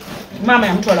mbu mama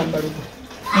yamutwala mu balugu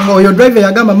oyo driver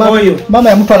yagamba mama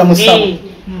yamutwala mu ssabo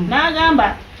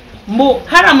n'agamba mbu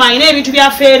harama ayina ebintu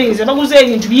bya fairings baguze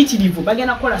ebintu biyitirivu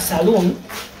bagenda kukola saloon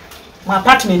mu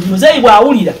apartment muzeeyi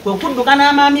bw'awulira kwe kudduka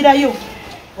n'amaamirayo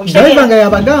driver nga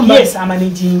yabagamba yes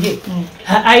managing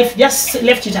I've just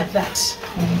left it at that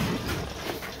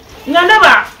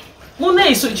ngandaba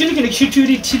mune so kintu kino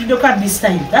kituridoka this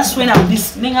time that's when I'm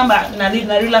this ningamba na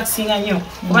relaxing nnyo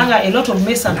kubanga a lot of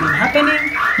mess have been happening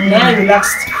and I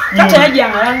relaxed kata yaje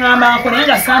ngamba ko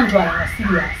nenga santwala nga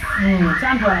serious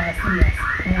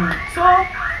so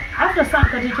after some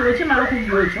kati kyo kimalo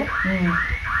kugyo ekyo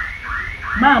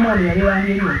mama ono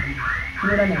yalirangeri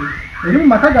okira nayo Elimu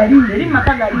makagali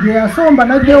je yasomba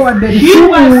najje wadde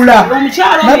lisimula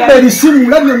nabbe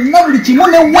lisimula byonna buli kimu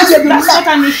ne wajja byonna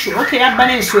satanisho okay yabba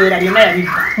n'enswera byonna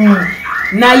yabibba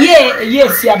naye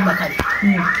yes yabba kale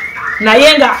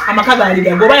naye nga amakagali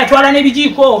gago oba yatwala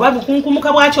n'ebijiiko oba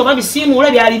bukunkumuka bwakyo oba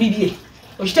bisimuula byali bibye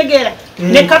okitegeera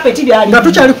ne carpet byali nga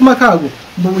tukyali ku makaago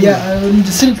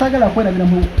sintagala kwerabira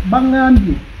mu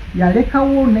baŋŋambye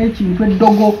yalekawo n'ekintu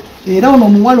eddogo era ono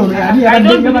omuwala ono yali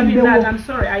yabaddewo I'm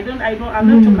sorry, I'm not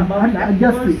talking about that.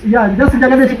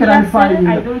 Just clarify.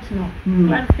 I don't know.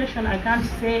 Clarification, I can't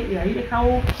say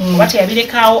yalekawo what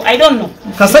yalekawo. I don't know.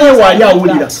 Kasaye wali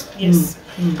awulira. Yes.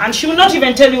 And she will not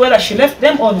even tell you whether she left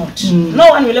them or not. No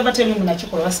one will ever tell you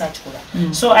munachikola wasachikola.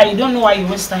 So I don't know why you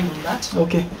waste time on that.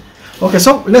 Okay. Okay,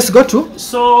 so let's go to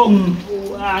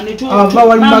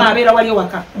mama abera wali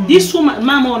waka. This woman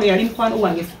mama ono yali mkwano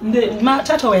wange.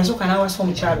 Tata wayazoka na waso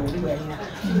mukyalo oli yalina.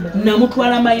 Na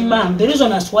mutwala my mom. The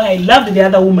reason as why I loved the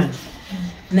other woman.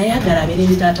 Nayagala abere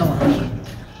ndi tata wange.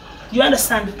 You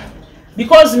understand?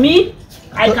 Because me,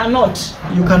 I cannot.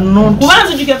 You cannot.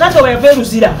 Kubanza jike tata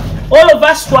wayaveruzira. All of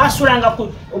us twasulanga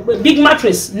ku big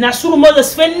mattress Nasuru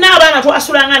Moses fenna abana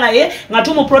twasulanga naye nga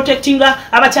tumu protectinga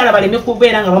abakyala baleme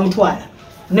kubeera nga bamutwala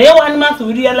naye 1 month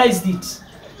we realized it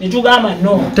netugamba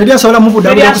no tedi asobola mubudde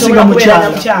kusinga mukyala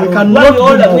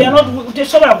we are not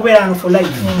tesobola kubeera no for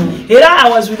life era I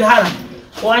was with her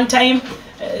one time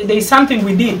there is something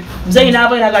we did mzee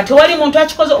n'abaana ga tewali muntu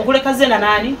akikoze okuleka zena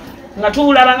nani nga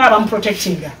tuulaba nga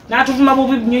bamuprotectinga n'atuvuma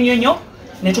bubi nyonyonyo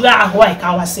netuga ahwai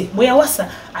kawase bweyawasa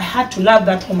I had to love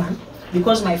that woman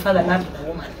because my father loved the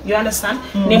woman. You understand?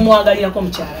 Nemwagalira ko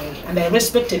mukyala and I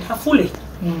respected her fully.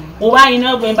 Oba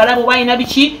ina bwembala oba ina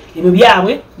bichi ebyo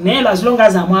byabwe naye as long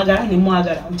as amwagala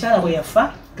nemwagala mukyala bwe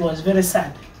yafa it was very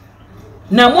sad.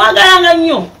 Na mwagalanga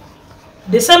nnyo.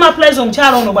 The same applies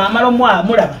omukyala ono bwamala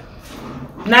mulaba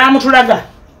n'amutulaga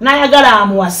n'ayagala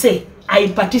amuwase. I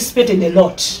participated a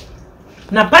lot.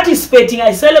 Na participating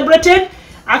I celebrated.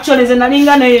 Actually ze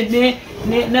nalinga ne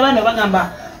bana bagamba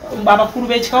babakulu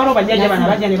b'ekikawalo bajjaja bana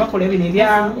bajja ne bakola ebintu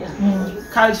ebya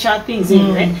culture things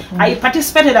I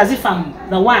participated as if I'm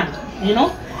the one, you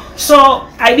know. So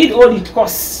I did all it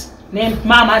costs. Ne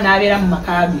mama n'abeera mu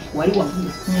makabi wali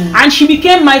wamu. And she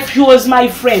was my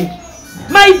friend.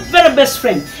 My very best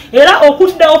friend. Era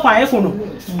okutuddawo kwaye kuno.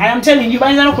 I am telling you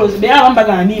bayinza n'okuloza beera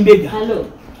bambagana nimbega. Hello.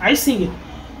 I sing it.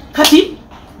 Kati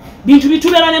bintu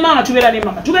bitubera ne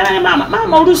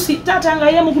mama olusi tata nga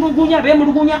ye mukulugunya be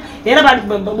mulugunya era bali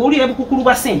bukukulu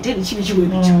ba sente bikibi kibwe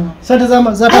bityo sente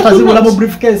za tata zibula mu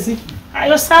briefcase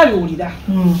ayo sabi ulira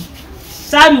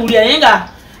yenga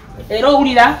era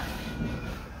ulira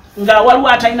nga waliwo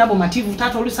atalina bumativu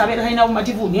tata olusabera talina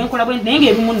bumativu nenkola bwe nenge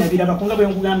ebimu nabira bakunga bwe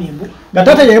nkugambye mbu nga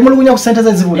tata ye mulugunya ku sente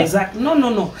ze zibula exactly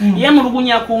no ye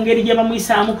mulugunya ku ngeri gye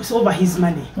bamuyisaamu over his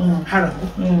money haramu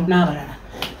n'abalala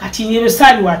kati nyebe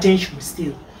sali wa attention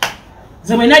still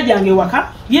zeme najjange waka.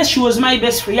 Yes, she was my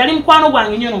best friend yali mkwano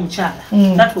gwange nnyo n'omukyala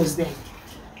that was then.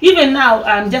 Even now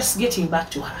I'm just getting back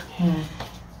to her.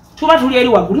 Tuba tuli eri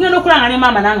waggulu ngenda okulanga ne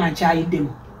mama nanga nkyayiddemu,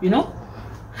 you know.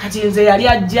 Kati nze yali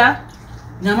ajja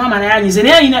na mama naye anyize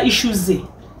naye alina issues ze.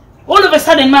 All of a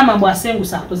sudden mama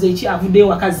bwasengusa akoze eki avuddeyo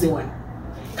wakaze wano.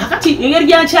 Kakati engeri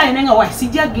gyankyali nenga wa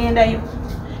sijja gendayo.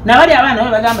 Nabali abaana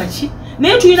bwe bagamba ki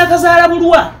naye tulina kazaala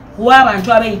bulwa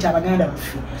w'abantu abayita abaganda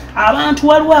baffe. Abantu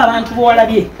waliwo abantu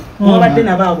bwalabye babadde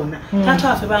nababona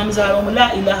tata affe bamuzaala omu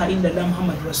la ilaha illallah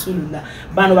muhammad rasulullah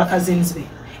bano bakazinzi be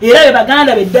era be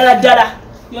baganda be ddala.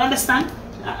 You understand?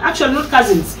 Actually not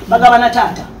cousins bagabana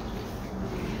tata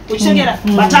ukitegeera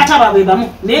batata baabwe bamu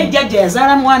naye jjajja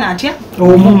yazaala mwana atya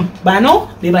bano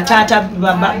be batata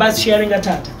basharinga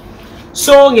tata.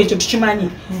 So ngekyo tukimanyi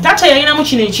tata yalinamu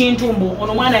kino ekintu mbu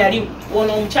ono mwana yali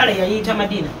ono omukyala yayita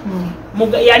Madina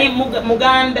yali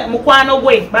muganda mukwano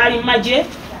gwe bali maje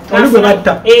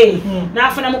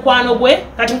n'afuna mukwano gwe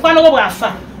kati mukwano gwe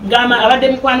bwafa ngama abadde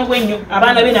mukwano gwe nnyo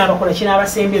abaana be n'abakola kino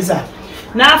abasembeza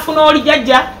n'afuna oli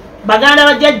jjajja baganda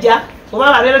bajjajja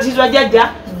oba abeeratizwa jjajja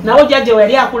nawo jjajja we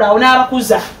yali akula awo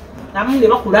n'abakuza abamu ne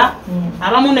bakula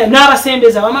abamu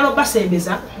n'abasembeza bamala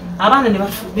obbasembeza abaana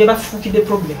ne bafuukidde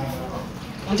problem.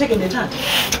 Ontegedde tata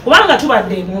kubanga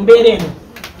tubadde mu mbeera eno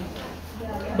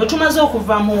bwe tumaze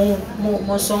okuva mu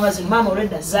nsonga zino maama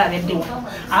olwedda zaaledde wano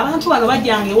abantu bano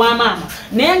bajjanga ewa maama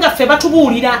naye nga ffe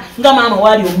batubuulira nga maama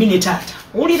waali ombi ne taata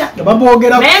wulira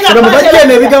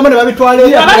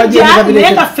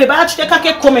naye nga ffe baatutekako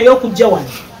ekkoma ey'okujja wano.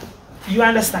 You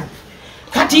understand?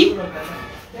 Kati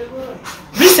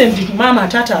recently maama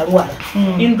taata alwala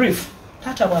in brief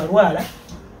taata bw'alwala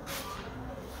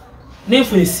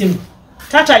nenfuna essimu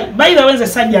tata baira wenze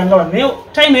sajja nga wano naye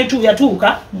time etu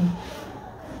yatuuka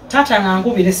tata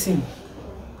ngangubira essimu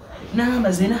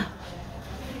n'agamba zena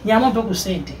nyamompe ku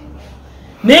sente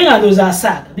naye nga ndooza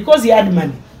asaaga because he had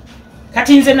money.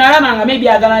 Kati nze nalaba nga maybe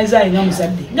agalaniza alina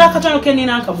muzadde ng'akatono ke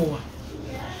nnina nkamuwa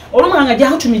olumwa nga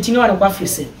jjaho tumitinga wano ku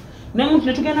Africell Nemuntu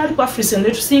netugenda ali kwa Afrisa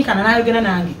netusinkana nayogera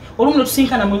nange. Olumu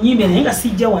netusinkana mu nnyimbe naye nga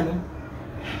sijja wano.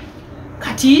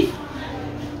 Kati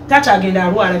tata agenda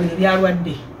alwala bino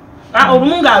byalwadde.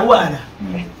 Olumu nga alwala.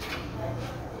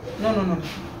 No.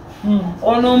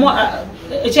 Ono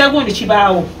ekyagundi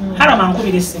kibaawo. Harama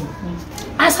nkubira essimu.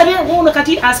 Asabye ono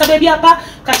kati asabye byapa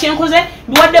kati enkoze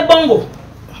biwadde bongo.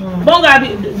 Bongo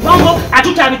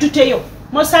atutayo.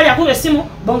 Mosali akube simu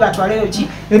bonga atwaleyo ki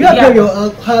ebyako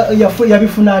byo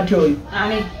yabifuna atyo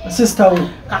ani sister we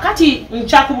kakati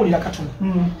nchakubulira katono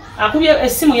akubye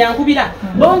esimu yankubira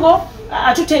bongo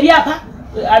atute ebyapa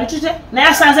abitute naye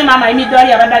asanze mama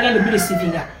emidwali abadde agenda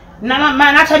birisivinga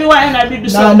nataliwayo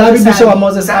nabiduse wa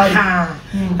Moses Ali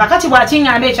kakati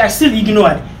bwakingambe ekyo still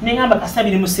ignored nengamba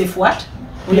kasabire mu safe what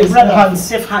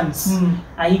safe hands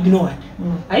I ignored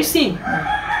I see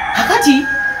kakati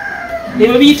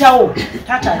leo biyitawo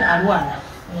tata alwala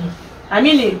I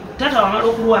mean tata wamala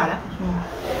okulwala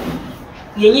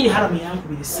yenyini haramu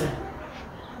yankubirisa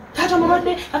tata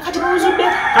mulwadde akati bawuzudde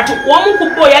kati omu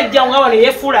ku bo yajja nga wale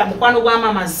yefuula mukwano gwa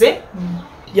mama ze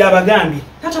yabagambi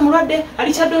tata mulwadde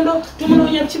ali kyaddondo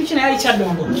tumunoonya kibi naye ali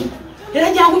kyaddondo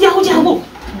era jangu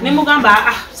ne mugamba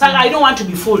sanga I don't want to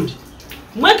be fooled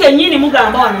mweke nyini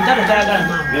mugamba wano tata tayagala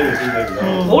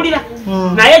mama owulira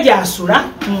naye gyasula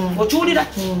okiwulira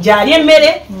gyali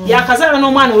emmere yakazala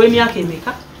n'omwana ow'emyaka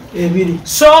emeka ebiri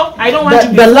so I don't want to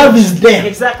be the love is there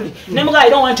exactly nemuga I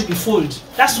don't want to be fooled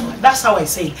that's how I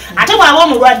say ate bw'aba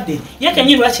omulwadde ye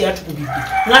kenyini lwaki yatukubidde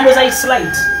ngandoza it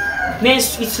slight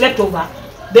it slept over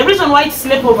the reason why it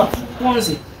slept over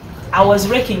kunze I was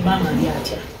wrecking mama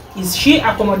lyatya is she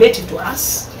accommodated to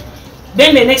us.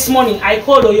 Then the next morning I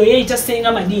called oyo yeyita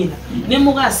Senga Madina.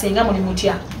 Nemuga Senga muli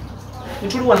mutya.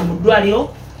 Ntuli wana mu ddwaliro.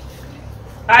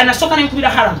 Nasoka nemukubira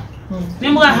haram.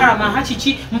 Nemuga haram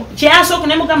hachichi. Kyasoka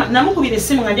nemuga namukubira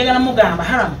essimu nga njagala mugamba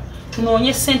haram.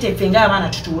 Tunoonye sente penga abaana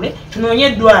tutuule. Tunoonye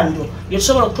eddwaliro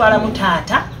lyetusobola okutwala mu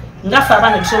taata ngafa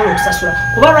abaana tusobola okusasula.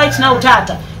 Kuba right now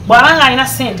taata bw'abanga alina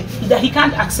sente he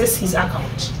can't access his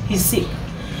account. He's sick.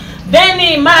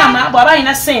 Then mama bw'aba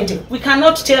alina sente we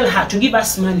cannot tell her to give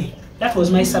us money. That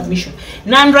was my submission.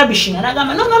 Non-rubbishing. And I go,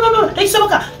 no.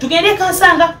 Tekisoboka. Tugende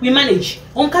kansanga, we manage.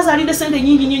 Omukazi alide sente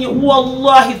nyingi nyonyo.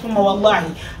 Wallahi thumma wallahi.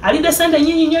 Alide sente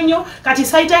nyingi nyonyo. Kati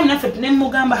sai time naffe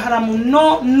nemugamba haramu.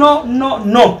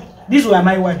 No. These were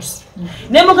my words.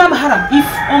 Nemugamba haram. If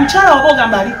omukyala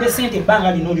wabogamba alide sente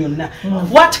banga lino lyonna,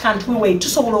 what can't we wait?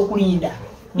 Tusobola okulinda.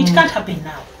 It can't happen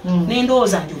now.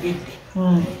 Nendowooza njogedde.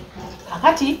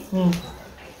 Kakati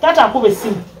tata akube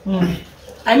essimu.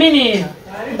 I mean,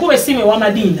 nkube simu wa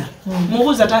Madina.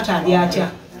 Mubuza tata ali atya.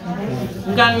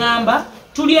 Ngangamba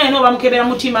tuli eno bamukebera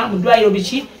mutima mudwayo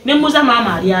bichi ne muza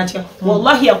mama ali atya.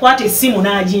 Wallahi yakwate simu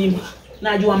najimba.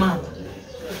 Najuwa mama.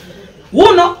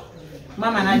 Wuno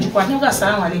mama najikwate nga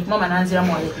assalamu alaykum mama nanzira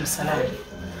mu alaykum salam.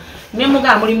 Ne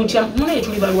muga muri mutya mune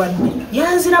tuli balwadde.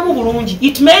 Yanzira mu bulungi.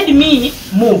 It made me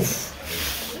move.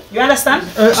 You understand?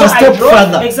 So I drove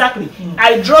further. Exactly.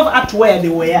 I drove up to where they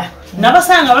were.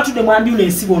 Nabasanga batudde mu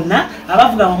ambulance bonna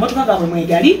abavuga mu motoka gaabwe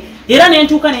mwegali era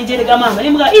nentuuka nenjerega mama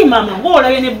nemuga mama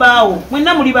ng'olabye ne bbaawo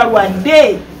mwenna muli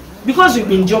balwadde because we've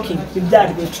been joking with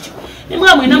that bwetuti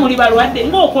nemuga mwenna muli balwadde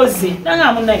ng'okoze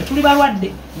nanga munnaye tuli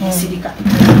balwadde sirika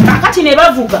kakati ne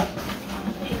bavuga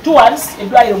towards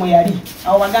eddwaliro mwe yali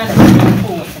awo baganda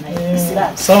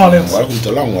Assalamu alaikum. Wa alaikum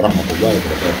salaam wa rahmatullahi wa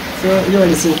barakatuh. Yo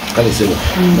aliso. Kale sebo.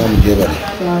 Namu jebali.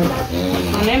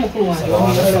 Nane mukulu wange.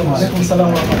 Wa alaikum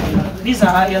salaam wa rahmatullahi. These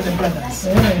are your brothers.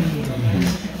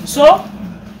 So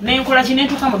nenkola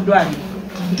kinentuka mu ddwaliro.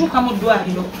 Ntuuka mu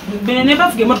ddwaliro. Ne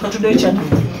bavuga emotoka tuddeyo kyaddo.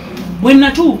 Bwe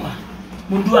natuuka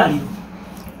mu ddwaliro.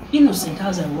 Innocent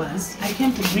as I was, I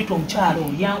came to greet omukyalo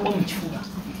yangwa mu kifuba.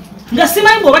 Nga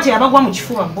simanyi bw'oba teyabagwa mu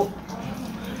kifuba bo.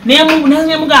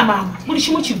 Nange mugamba buli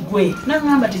kimu kiggwe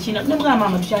nagamba tekina ne mugamba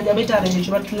mama tukyanja betaala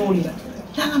ekyo batunuulira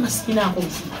nagamba sikinaako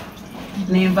obufuba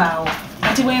nenvaawo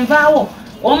kati bwe nvaawo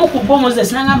omu ku bo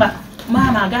Moses nagamba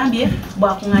mama agambye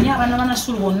bw'akuŋŋanya abaana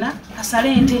banasulu bonna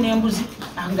asale ente n'embuzi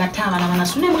agatte abaana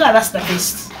banasulu ne mugamba that's the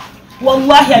best.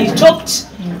 Wallahi I talked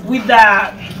with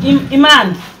the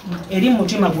iman eri mu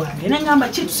mutima gwange nagamba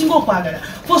kitusinga okwagala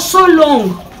for so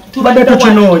long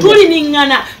tuli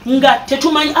ningana nga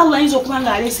tetumanyi Allah ayinza okuba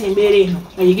nga alese embeera eno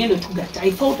nga yegenda tugatta.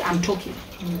 I thought I'm talking.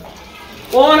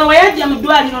 Ono wayajja mu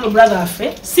ddwaliro no brother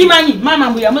affe simanyi mama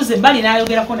mbu yamuze ebbali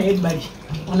n'ayogerako naye ebbali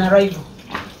on arrival.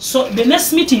 So the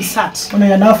next meeting sat. Ono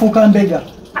yanaafuuka mbega.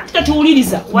 Ate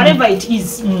katuwuliriza whatever it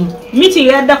is. Meeting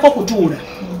yaddako kutuula.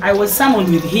 I was summoned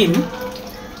with him.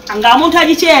 Nga omuntu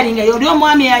agikyeyalinga yoli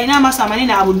omwami alina amaaso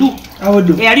amanene abudu.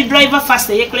 Eyali driver first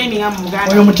eyeclaiming amu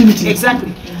muganda. Oyo mutimiti.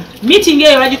 Exactly. meeting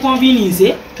eyo lagi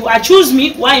convenience to accuse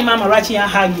me why mama lwaki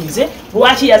yahaginze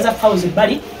lwaki yaza pause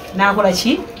bali nakola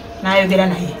ki nayogera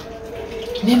naye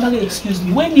nembaga excuse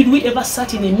me when did we ever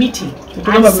sat in a meeting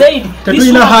and said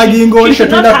tetulina hugging or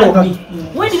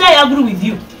when did I agree with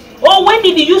you or when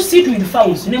did you sit with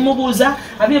Fauzi nemubuuza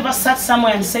have you ever sat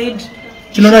somewhere and said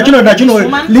kino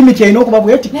limit ya inokuba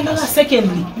bweti nembaga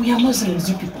secondly we are Muslims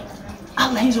you people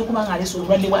Allah hizo kubanga aleso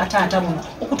obulwadde bwa taata buno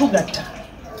okutugatta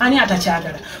ani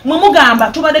atakyagala mwe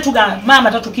mugamba tubadde tugamba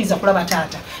mama tatukiza kulaba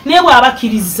taata naye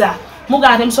bw'abakkiriza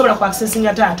mugamba musobola ku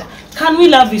accessinga taata can we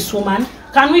love this woman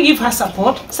can we give her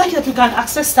support such that we can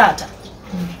access taata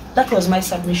that was my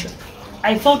submission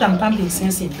I thought I'm pumping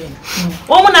sense in them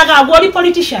omunaga agoli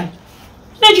politician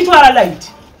nekitwala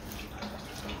light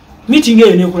meeting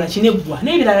eyo nekola kineggwa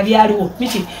n'ebirala byaliwo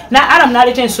meeting na alam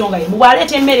naleta ensonga ye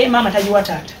mubwaleta emmere mama tagiwa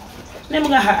taata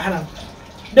nemuga haram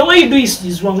the way you do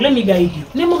is wrong let me guide you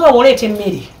nemuga woleta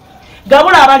emmere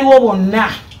gabula abaliwo bonna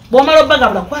bwomala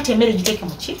obbagabula kwata emmere giteke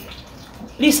mu ki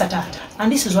lisa taata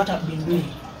and this is what I've been doing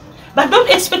but don't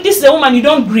expect this is a woman you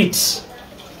don't greet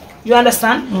you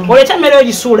understand oleta emmere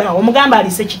ogisuula omugamba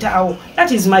alise kitaawo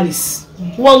that is malice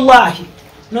wallahi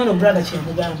no brother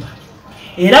kyemugamba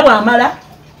era bwamala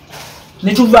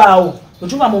netuvaawo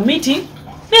netuva mu meeting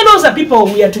those are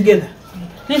people we are together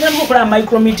netambukula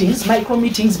micro meetings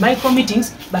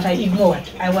but I ignored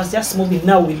I was just moving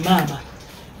now with mama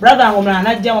brother ngomna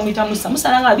najja mumita musa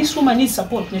nanga this woman needs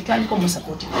support netandiko mu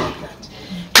support like that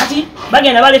kati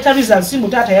bagenda baleta results simu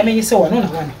tata yamenyese wano na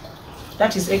wano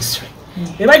that is extra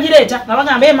bebagireta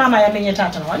nabagamba mama yamenye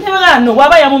tata wano nebaga no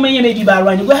baba yamumenye maybe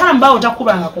balwanyi gwe hamba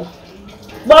otakubangako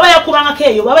baba yakubangako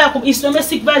eyo baba is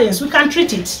domestic violence we can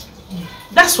treat it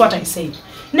that's what I said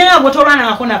nega botolana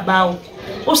akona bawo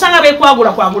usanga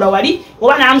bekwagula wali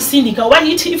oba na amsindika oba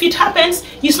if it happens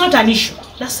it's not an issue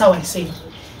that's how I said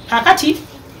kakati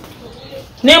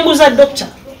nembuza doctor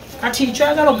kati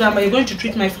ichwagalo gamba you're going to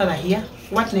treat my father here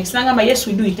what next nanga yes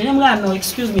we do it nemga no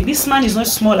excuse me this man is not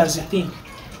small as you think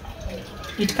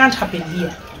it can't happen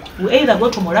here we either go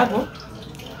to Morago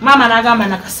mama nagamba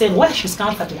nakasema where she's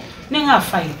comfortable nenga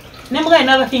fine nemga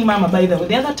another thing mama by the way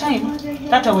the other time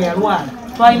tata we alwala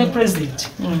twaine president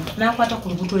nakwata ku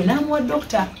lubutule namwa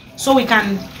doctor so we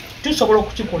can tusobola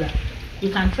okukikola you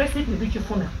can trace it with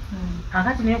kifuna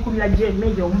akati ne kubira je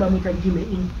major umba mwita jime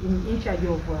in charge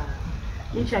of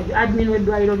admin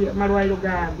wedwairo malwairo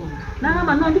gago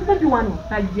nangamba no ndikazi wano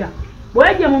tajja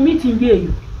boyaje mu meeting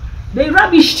eyo they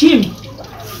rubbished him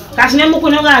kati ne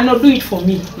mukunyoga no do it for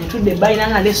me netudde buy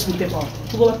nanga let's do paper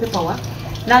tugoba paper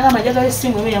nangamba jaga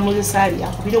esimu eme ya Moses ali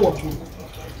akubire waggulu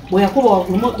boyakuba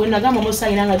waggulu bwe nagamba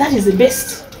Moses nanga that is the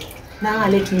best nanga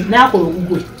let me nakola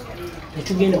ogugwe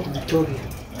netugenda ku Victoria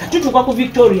katutuka ku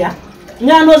Victoria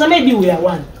nyandoza maybe we are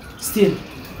one still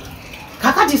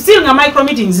kakati still nga micro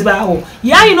meetings baho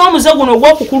yayi no muze guno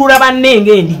gwokukulula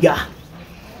bannenge endiga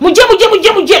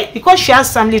muje because she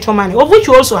has some little money of which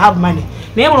you also have money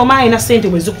naye muloma ina sente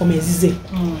bwe zikomezize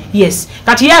yes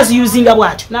kati yazi using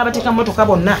abwat nabateka motoka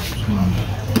bonna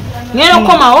ngero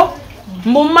komao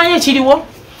mbumanye kiriwo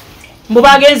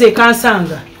mbubagenze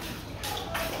kansanga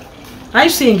are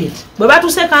you seeing it bwe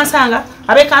batuse kansanga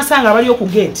abe kansanga bali oku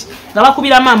gate nga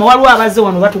bakubira mama waliwo abaze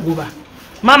wano batuguba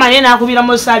mama yena akubira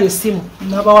Mosali esimu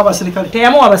naba wa basirikale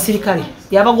teyamu wa basirikale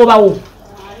yabagobawo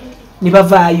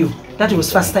nibavaayo that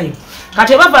was first time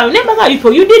kati bavaayo nembaga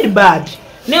people you did bad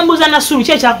nembuza Nasuru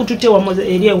kye kyakutute wa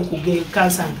moze eriye oku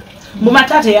kansanga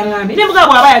mumatate yangambe nembaga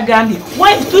bwaba yagambye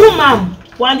why through mom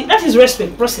wandi that is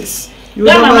respect process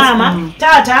gama mama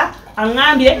tata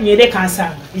angambye nyere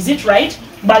kansanga is it right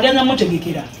bagenda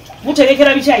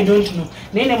mutegekera bichi I don't know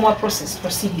nene mwa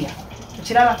procedure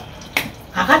kiraba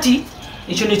akati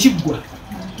ekyo ne kiggwa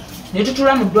ne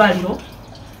tutula mu ddwaliro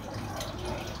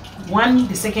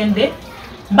the second day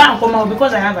bankoma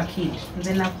because I have a kid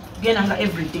nze nagenda nga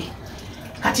every day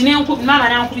kati mama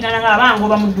nankubira nanga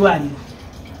abangoba mu ddwaliro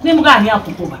ne mugani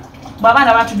akukuba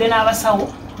babana batudde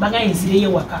n'abasawo bagayinzire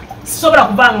waka sobola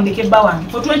kubanga ndeke bawange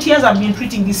for 20 years I've been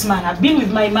treating this man I've been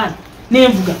with my man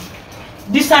nemvuga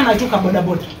this time I took a boda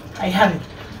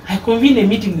I convened a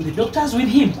meeting with the doctors with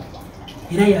him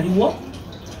era yaliwo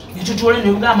netutule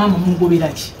ne mugamba mama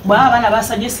mungobiraki bwa abana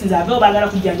basuggestions abe obagala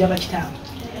kujjanja bakitaabo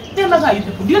nembaga you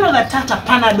people do you know that tata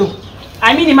panado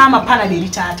I mean mama panado eri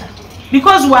tata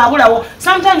because wabulawo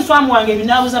sometimes swamu wange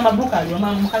binabuza mabuka ali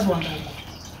mama mukazi wange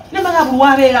nembaga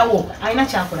bulwabeerawo alina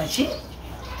kyakola ki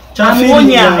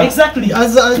chamuonya exactly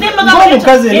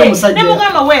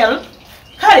nemugamba well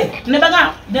kale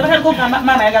nebatali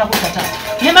mama yagala kutata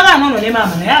nebaga nono ne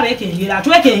mama naye abekengera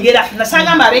atwekengera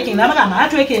nasagamba abekengera nabagamba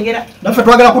atwekengera naffe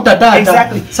twagala kutata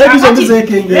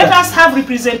exactly let us have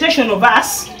representation of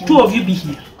us two of you be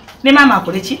here ne mama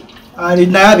akoleki ali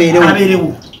naye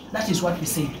abeerewo that is what we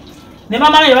say ne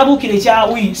mama naye babukire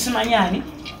kyawi simanyani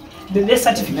the death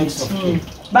certificate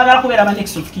bagala kubeera ba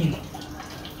next of kin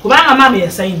kubanga mama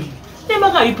yasaini ne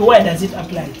baga ipo where does it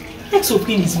apply next of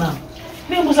kin is mama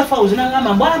nembuza Fauzi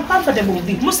nangamba mbwa I'm comfortable with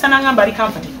it musa nangamba ali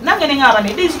comfortable nange nengaba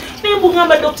ne this nembu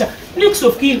ngamba doctor next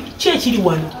of kin chechiri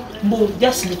wano mbo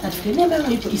just the certificate nemba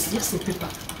ipo is just a paper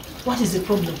what is the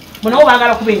problem mwana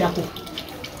obagala kubeerako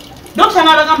doctor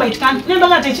nabagamba it can't nemba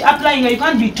ngate applying you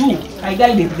can't be two I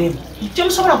guided them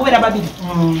chemusobola kubeera babiri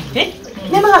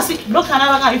nemba si doctor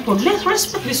nabagamba ipo let's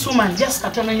respect this woman just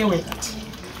katono nyewe that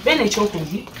then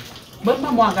echokugi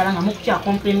baba mwagala nga mukya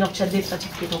complain nga kucha death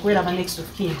certificate okubeera ba next of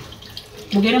kin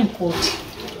mugere mu court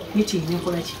meeting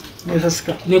nekola ki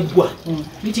nesasika negwa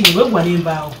meeting wegwa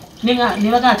nembaawo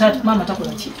ne baga tata mama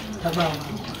takola ki tabaawo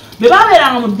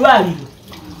bebabeeranga mu ddwaliro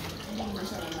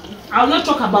I will not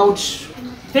talk about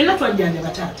fenna twajjanja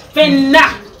batata fenna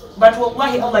but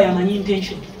wallahi Allah yamanyi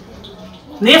intention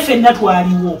naye fenna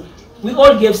twaliwo we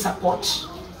all gave support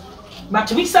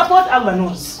but which support Allah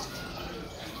knows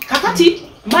kakati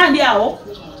mandi awo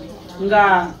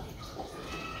nga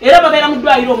era babeera mu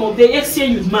ddwaliro mo they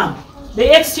exchange with mama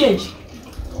they exchange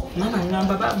mama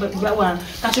ngamba bawana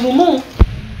kati lumu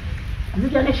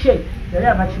nzija ne sheikh yali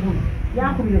abakibuno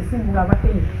yankubira esimu nga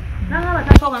abakenye nangamba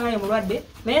tatoka ngaye mulwadde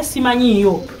naye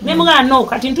simanyiyo ne mugana no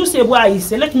kati ntuse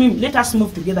bwayise let us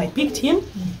move together I picked him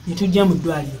ne tujja mu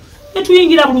ddwaliro ne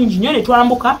tuyingira bulungi nnyo ne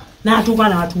twambuka n'atuuka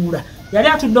n'atuula yali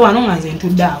atudde wano nga nze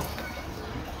ntudde awo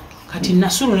kati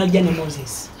Nasuru najja ne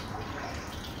Moses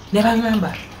ne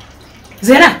bangamba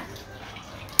Zena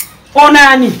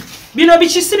onani bino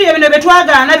bikisibye bino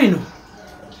betwagaana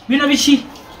bino biki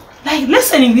like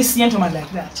listening this gentleman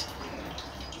like that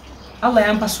Allah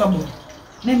yampa swabo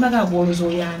nembaga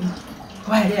gwolozo yani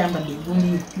why they am the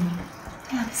gundi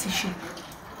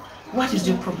what is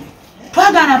your problem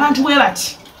twagaana abantu we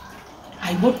bati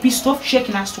I got pissed off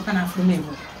shaking us to kana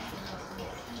afumebo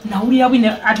na uli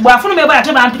yabine atbwafuna mebo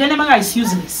ate bampite nembaga is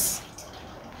useless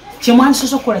chemwani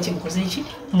soso kola chemkoze iki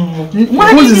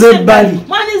mwani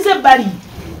zebali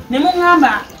ne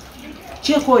mungamba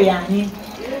cheko yani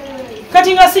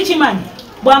kati nga sikimanyi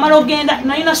bwamala ogenda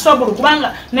nalina swabulu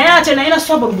kubanga naye ate nalina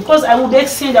swabulu because I would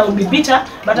exchange I would be bitter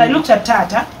but I looked at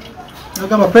Taata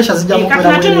nagamba pressure zijja mu kati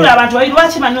natunula abantu bali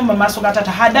lwaki manyumba maaso ga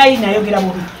Taata hadai nayogera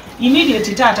mubi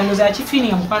immediately Taata ngoza yakifini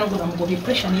ya mukano gwa mugobi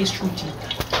pressure ne shooting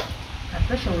na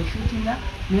pressure was shooting na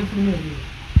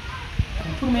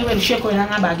mfulume we sheko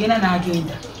nangamba agenda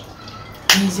n'agenda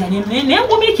ne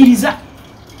ngumikiriza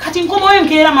kati nkomo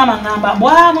wenkeera mama ngamba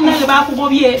bwa munange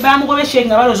bamugobye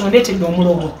shenga balozo ndetedde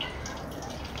omulogo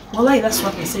wallahi that's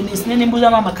what they say is nene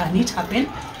mbuza mama can it happen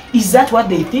is that what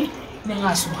they think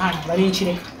nenga subhana bali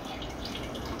nchireka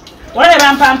wale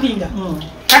bampampinga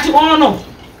kati ono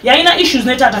yaina issues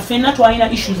ne Taata fenna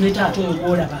twaina issues ne Taata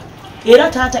oyogola ba era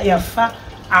Taata yafa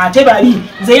ate bali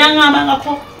nze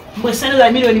yangambangako mbwesene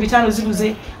za milioni 5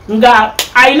 zibuze nga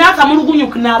aina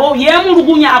akamulugunyu nabo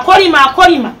yemulugunya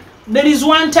akolima there is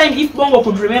one time if Bongo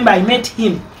could remember I met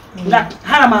him nga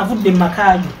harama avudde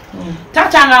makagi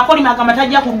Taata nga akolima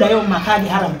akamatajja kuddayo makagi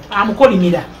harama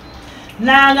amukolimira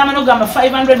nanga manogamba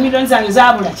 500 million zange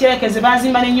zabula kirekeze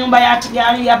bazimba ne nyumba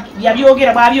ya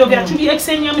byogera babyogera tudi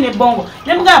exchange ne Bongo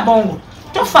ne mga Bongo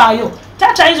tofaayo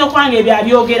Taata izo kwange ebya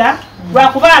byogera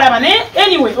lwakubaala bane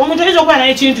anyway omuntu izo kwa na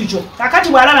ekintu kyo kakati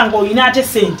bwalaba ngo oyina ate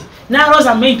sente na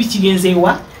roza maybe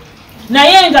kigenzewa na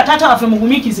yenga Taata wafe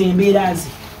mugumikize embeerazi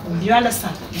you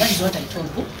understand that is what I told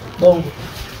you Bongo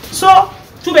so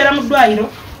tubeera mu ddwaliro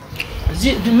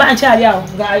manchali awo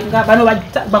nga bano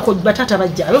batata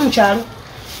bajja abe mukyalo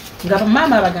nga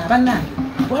mama abagamba nange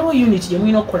waliwo unit gye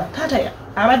mulina okukola Taata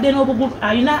abadde n'obugulu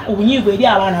alina obunyiivu eri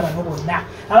abaana bano bonna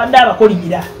abadde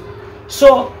abakolimira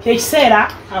so ekiseera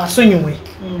abasonyiwe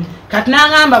kati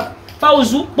n'agamba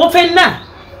Fauzu bo fenna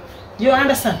you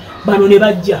understand bano ne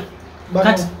bajja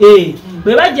kati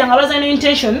bwe bajja nga bazana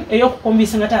intention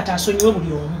ey'okukombisa nga Taata asonyiwe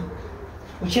buli omu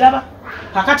okiraba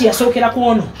kakati yasookera ku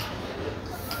ono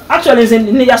actually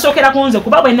nze yasookera ku nze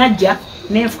kuba bwe najja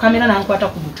nenfukamira nankwata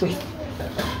ku mutwe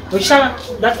okiraba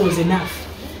that was enough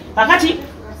kakati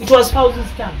it was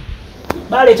Fauzu's time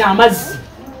baleeta amazzi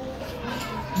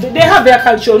they have their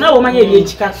culture nabo omanya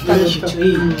ebyekikakikyo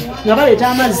nga baleeta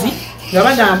amazzi nga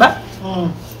bagamba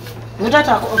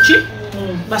Taata oki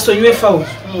basonyiwe Fauzu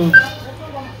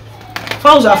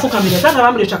Fauzu afukamira Taata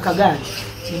bamuleeta kagaali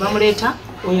ne bamuleeta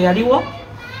oyo yaliwo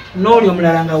n'oli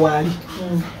omulala nga waali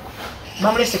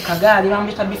bamulese kagaali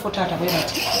bamuleka before taata bwe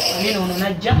bati anene ono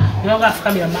najja nebanga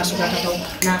afukamira mu maaso ga taata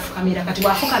n'afukamira kati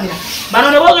bw'afukamira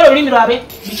bano ne boogera olulimi lwabwe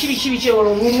biki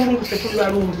olululu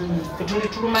fetuli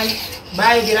tulumanyi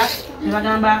baayogera ne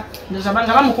bagamba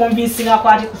nga bamukonvinsinga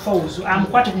akwate ku fawuzu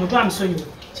amukwate ku mutwe amusonyiwe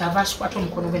kyava asikwata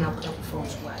omukono gwe n'akuta ku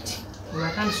fawuzu bw'ati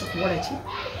olwatandisa okukola ki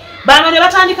bano ne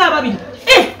batandika ababiri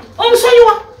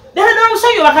omusonyiwa ddala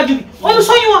omusonyiwa bakajubi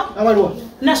omusonyiwa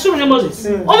Nasur ne Moses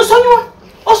omusonyiwa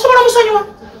osobola omusonyiwa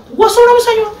gwosobola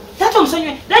omusonyiwa taata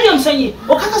omusonyiwe dadi omusonyiwe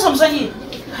okakasa omusonyiwe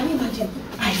can you imagine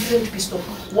I felt pissed off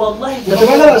wallahi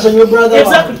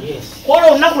kola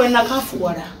olunaku lwe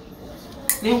nakafuwala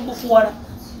nenkufuwala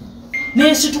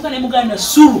nensituka ne muganda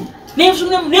Nasuru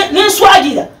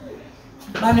nenswagira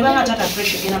bano ne banga taata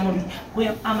pressure gena muli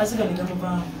bwe amaziga ne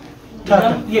gamuvaamu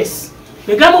yes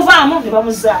bwe gamuvaamu ne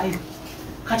bamuzaayo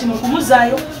kati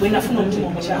mukumuzaayo bwe nafuna omutima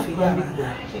omukyafu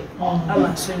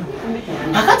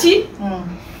akati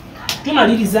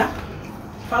tumaliriza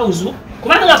fawuzu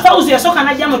kubanga fawuzu yasooka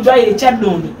najja mu ddwaliro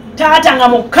ekyaddondo taata nga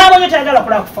mukama nyo tayagala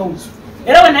kulaba ku fawuzu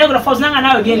era bwe nayogera fawuzu nanga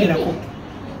naawe genderako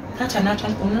taata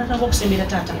onatanga okusembera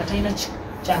taata nga talina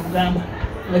kyamugamba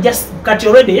nga just kati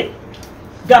already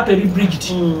gap eri bridged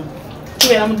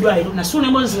tubeera mu ddwaliro Nasuru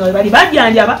ne Moses nga we bali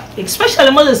bajjanjaba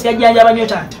especially Moses yajjanjaba nnyo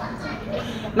taata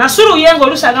Nasuru yengo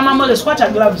olusi agamba Moses kwata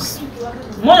gloves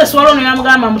Moses walono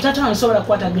yamugamba mutata wange sobola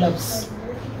kwata gloves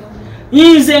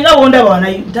yinze nga wondaba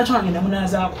wanayi mutata wange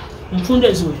namunazaako enfunda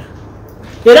eziwera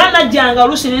era najjanga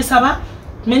olusi nensaba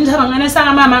nga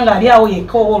nensanga maama nga ali awo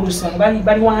yekka oba olusi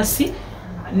bali wansi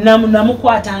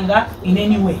namukwatanga in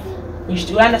any way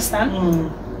you understand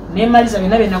nemaliza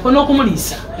byonna byenako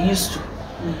n'okumuliisa used to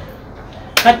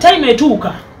kati time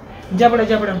etuuka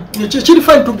njabulajabulamu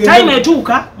time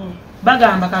etuuka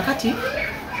bagamba kakati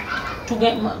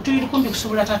tuli kumbi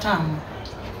kusobola tataamu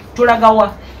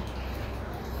tulagawa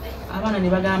abaana ne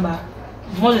bagamba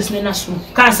Moses ne Nasuru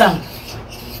kansanga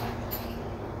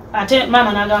ate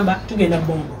mama nagamba tugenda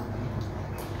bombo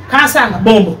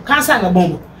kansanga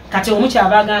bombo kati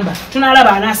omukyala agamba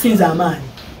tunalaba anasinza amaanyi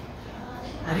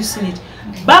abisinit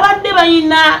babadde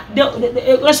bayina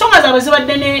ensonga zaabwe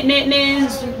zibadde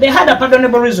they had a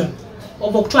pardonable reason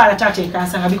of okutwala taata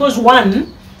ekansanga because one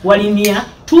walinia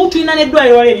 2 tulina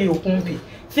neddwaliro walero okumpi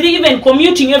 3 even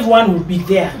commuting everyone would be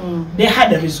there they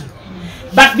had a reason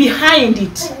but behind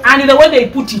it and the way they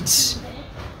put it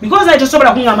because I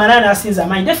tosobola kungamba nana asinza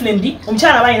amaanyi definitely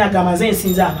omukyala bayina gamaze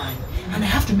ensinza amaanyi and I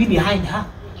have to be behind her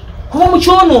kuba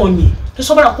mukyonoonye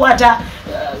tosobola kukwata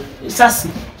sasi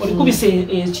olikubise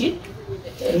eki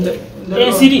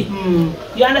ensiri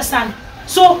you understand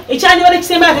so ekyandibadde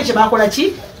kisemba ate kyebakola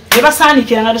ki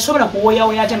nebasaanikira nga tosobola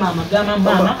kuwoyawoya ate maama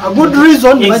gama a good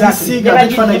reason exactly.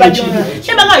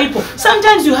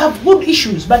 Sometimes you have good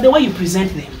issues but the way you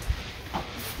present them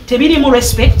tebirimu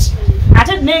respect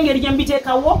ate nengeri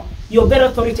gyembiteekawo you're very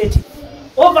authoritative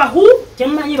over who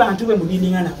temumanyi bantu be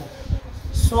mudininga nabo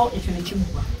so ekyo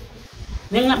nekimugwa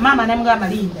maama namugamba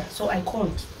Linda so I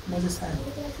called Moses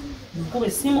nkuba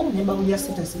essimu nembawulira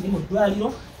status eri mu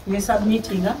ddwaliro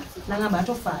nesubmitinga nagamba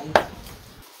atofaayo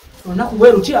olunaku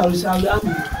bwe luti I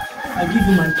give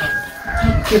you my time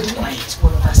get quiet all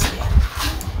of us here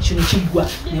ekyo nekigwa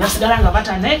ne basigala nga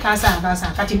batana naye kansanga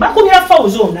kati bakubira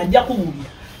fawuzi ono ajja kubuulira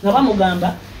nga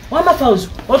bamugamba wamba fawuzi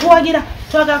otuwagira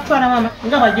twagala kutwala mama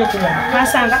nga bajja okuwamba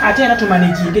kansanga ate era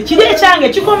tumanejinge kiri ekyange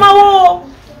kikomawo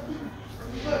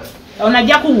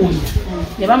onajja kubuulira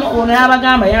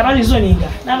n'abagamba yabalizoninga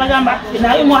n'abagamba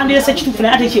naye muwandirese kituufu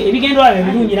naye ate ebigendo wabwe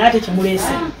ebirungi naye ate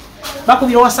kyemuleese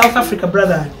bakubira wa South Africa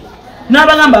brother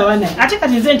n'abagamba abanaye ate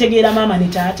kati nze ntegeera maama ne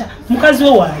taata mukazi we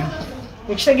waali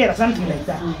okitegeera something like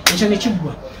that ekyo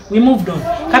nekigwa we moved on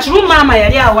kati lu maama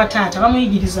yali awa taata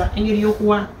bamuyigiriza engeri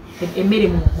y'okuwa emmere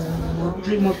mu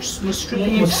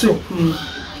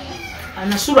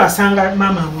Nasuru asanga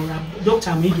mama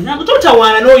Dr. Migi na mtoto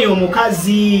wana oyo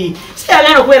omukazi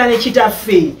siyagala okubeera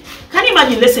nekitaffe can you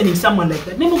imagine listening someone like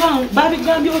that nemugamba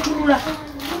babigambye otunula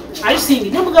are you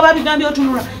seeing nemugamba babigambye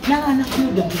otunula nana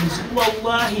kuda buzi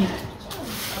wallahi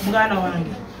mugana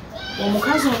wange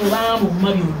omukazi ono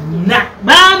bamuvuma byonna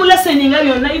bamulisteninga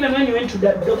byonna even when you went to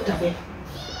that doctor there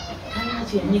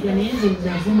yanyiga nenze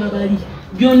navuma bali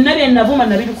byonna byenavuma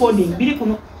na recording biri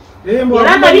kuno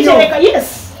era nabitereka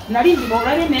yes nalindi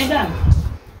bolabe negamba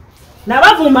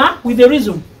nabavuma with the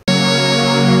reason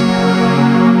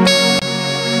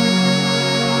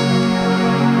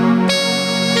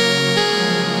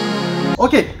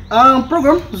okay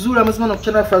program ZUULA AMAZIMA no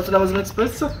channel for ZUULA AMAZIMA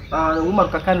Express woman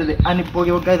kakande the any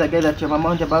boy guy that you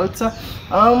have about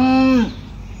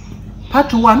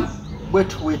part 1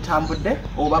 bwetu wetambudde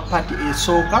oba pati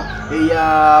esooka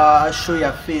eya show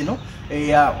yaffe eno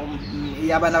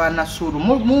ey'abaana ba Nasuru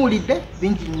muwulidde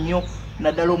bingi nnyo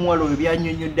naddala omuwala oyo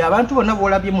byanyonyodde abantu bonna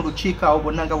boolabye mu lukiiko awo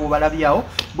bonna nga bwobalabyawo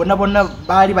bonna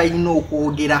baali balina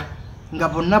okwogera nga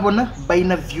bonna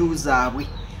balina views zaabwe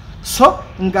so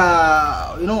nga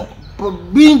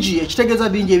bingi ekitegeeza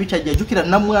bingi ebikyajja jjukira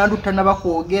namwandu tannaba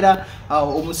kwogera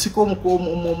omusiko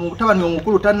omutabani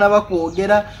omukulu tannaba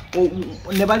kwogera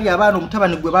ne bali abaana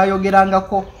omutabani gwe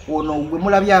bayogerangako ono gwe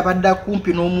mulabye abadde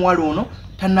kumpi n'omuwala ono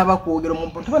tannaba kwogera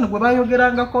omutabani gwe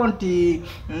bayogerangako nti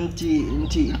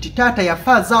taata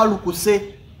yafa azaalukuse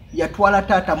yatwala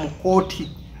taata mu kooti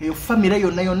eyo famire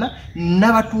yonna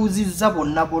n'abatuuzizza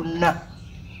bonna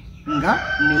nga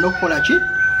nina okukola ki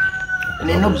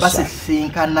nino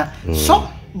basisinkana so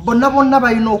bonna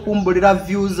balina okumbulira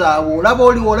views awo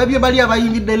olabye bali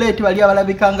abayingidde leeti bali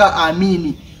abalabika nga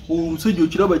Amini omusajja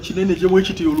okiraba kinene kyebwe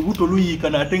kiti olubuto luyiika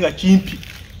ate nga kimpi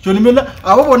kyonimena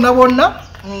abo bonna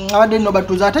abadde nno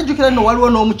batuuza ate jjukira nno waliwo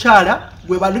n'omukyala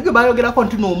gwe balige bayogerako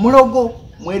nti n'omulogo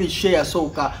mweri share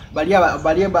sooka bali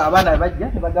abaana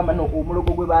bajja ne bagamba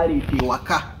n'omulogo gwe baleeta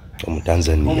ewaka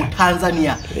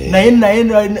Omutanzania naye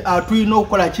tulina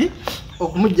okukola ki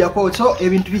okumujjako so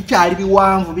ebintu bikyali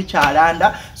biwanvu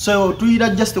bikyalanda so tuyira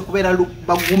just kubeera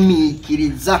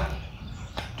bagumiikiriza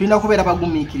tulina kubeera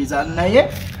bagumiikiriza naye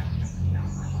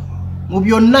mu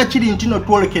byonna kiri nti no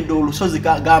twolekedde olusozi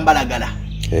gambalagala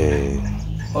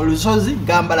olusozi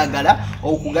gambalagala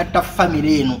okugatta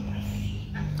famire eno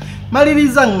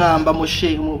maliriza ngamba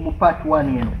mu part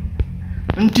 1 eno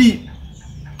nti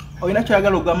oyina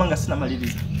kyagala ogamba nga sina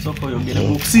maliriza soko oyogera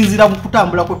okusinzira ku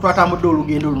kutambula ko twatambudde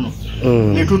olugendo luno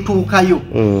ne tutuukayo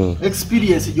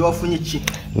experience gye wafunye ki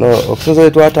no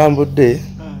okusinzira twatambudde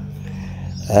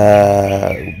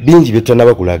bingi bye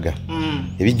tunaba kulaga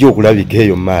ebijja okulabika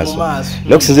eyo mu maaso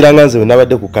n'okusinzira nga nze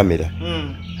nabadde ku kamera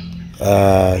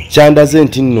kyandaze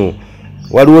nti nno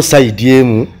waliwo sayidi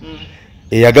emu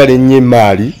eyagala ennyo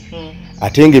emaali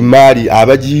ate nga emaali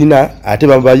abagiina ate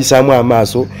babayisaamu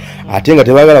amaaso ate nga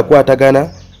tebagala kukwatagana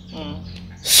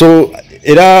so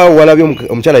era walabye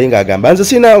omukyala ye ng'agamba nze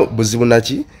sirina buzibu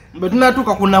naki bwe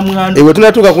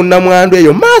tunatuuka ku nnamwandu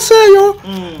eyo maaso eyo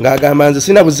ng'agamba nze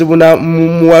sirina buzibu na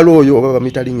muwala oyo oba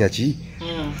bamuyita linnya ki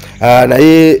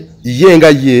naye ye nga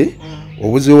ye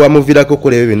obuzibu bwamuviirako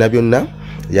okukola ebyo byonna byonna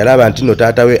yalaba nti no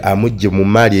taata we amugje mu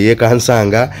maali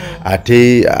eyekansanga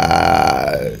ate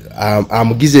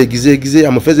amugize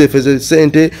amufezefeze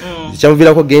sente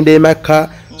kyamuviirako genda emaka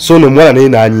so n'omuwala naye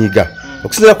n'anyiiga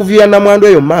okusinzira kuviira nnamwandu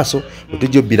eyo mu maaso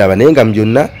tujja obbiraba naye nga mu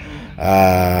byonna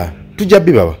tujja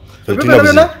bibawa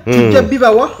tujja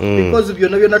bibawa because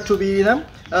byonna tubiina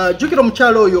jjukira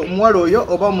omukyala oyo omuwala oyo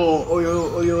oba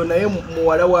oyo naye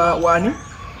muwala wani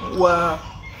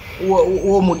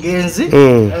w'omugenzi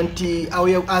nti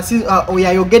oyo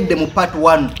ayogedde mu part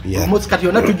 1 omunsi kati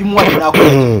yonna tugimuwalirako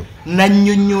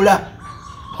nannyonnyola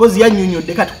kozi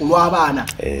yannyonnyodde kati ku lw'abaana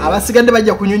abasigadde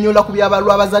bajja kunnyonnyola ku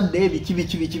by'abalw'abazadde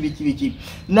biki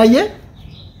naye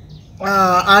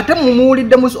ate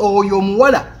mumuwulidde oyo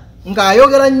omuwala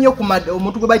ng'ayogera nnyo ku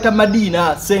omuntu gwe bayita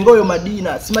Madiina senga oyo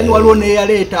Madiina simanyi waliwo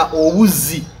neyaleeta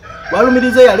obuzzi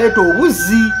Walumiriza yaleeta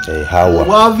obuzzi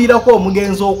bwaviirako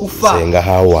omugenzi okufa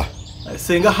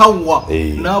senga Hawa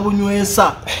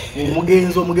n'abunywesa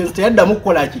omugenzi teyaddamu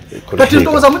kukola ki kati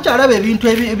ndowooza mukyalaba ebintu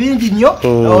ebingi nnyo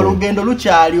olugendo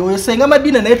lukyali oyo senga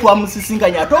Madiina naye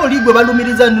twamusisinkanya ate oli gwe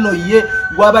balumiriza nno ye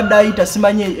gwabadde ayita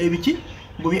simanyi ebiki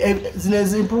zino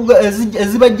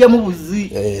ezibajjamu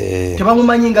buzzi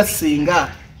tebamumanyi nga senga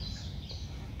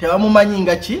tebamumanyi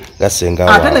nga ki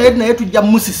ate naye tujja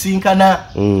musisinkana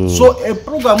so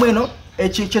program eno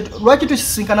lwaki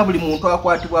tusisinkana buli muntu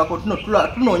akwatibwako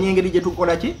tunoonya engeri gye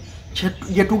tukola ki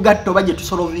gye tugatta oba gye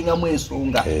tusolovingamu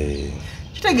ensonga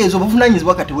kitegeeza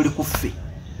obuvunaanyizibwa kati buli ku ffe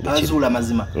abazuula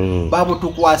amazima baabo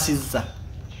tukwasizza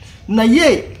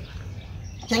naye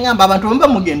kyangamba abantu bamba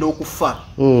mugenda okufa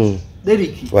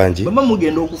Deriki bamba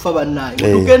mugenda okufa bannaye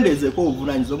mutugendezeeko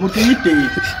obuvunaanyizibwa mutuyite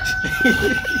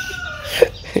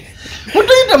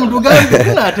mutugambe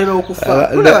tunaatera okufa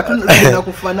tulaba tugenda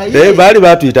kufa naye baali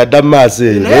batuyita dda mu maaso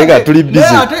eyo naye nga tuli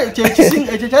bizi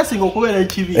ekyo kyasinga okubeera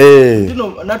ekibi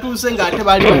tino natuuse ng'ate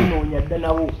baali banoonya dda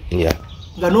nabo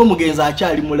nga n'omugenzi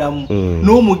akyali mulamu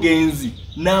n'omugenzi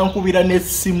nankubira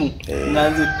n'essimu nga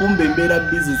nze kumbe embeera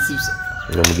bizi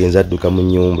omugenzi adduka mu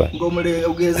nnyumba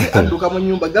ng'omugenzi adduka mu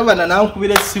nnyumba gavana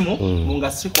nankubira essimu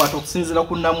nga sikwata okusinziira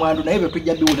ku nnamwandu naye bwe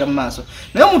tujja biwulira mu maaso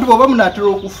naye omuntu bw'oba munaatera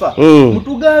okufa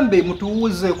mutugambe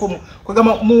mutuwuzeeko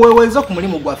kwegamba muweweeze ku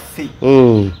mulimu gwaffe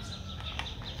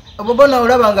oba bona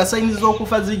olaba nga sayini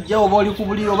z'okufa zijja oba oli ku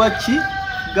buli oba ki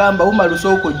gamba wumaluse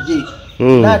okojje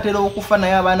natera okufa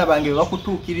naye abaana bange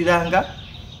bakutuukiriranga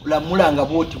lamulanga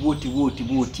bwoti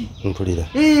mpulira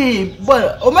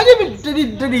bwana omanyi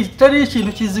teri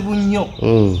kintu kizibu nnyo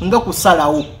nga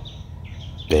kusalawo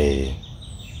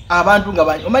abantu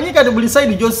nga omanyi kati buli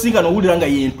sayidi gyosisinga nowulira nga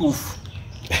yentuufu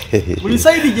buli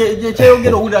sayidi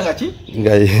gyekyeyogera owulira nga ki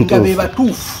nga be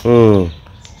batuufu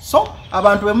so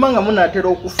abantu bwemanga munatera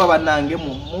okufa bannange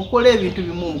mukole ebintu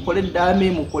bimu mukole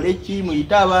eddaame mukole ki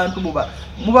muyite abantu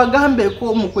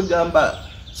mubagambeko mukwegamba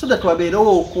so that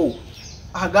wabeerewo oko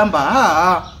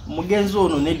agamba mugenzi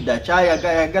ono nedda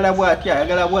kyayagala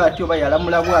bw'ati oba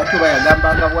yalamula bw'ati oba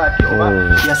yagambanga bw'ati oba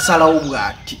yasalawo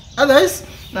bw'ati otherwise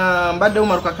mbadde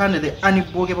umaruka kandi the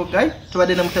unbogable guy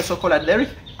tubadde ne Mutesokola Derrick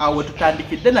awo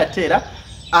tutandikidde nateera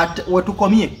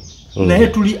wetukomye naye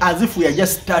tuli as if we are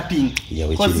just starting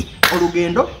because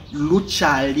olugendo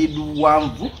lukyali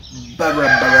luwanvu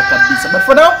barabara kabisa but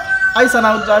for now I sign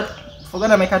out that for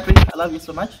gonna make a tweet. I love you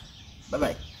so much. Bye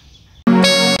bye.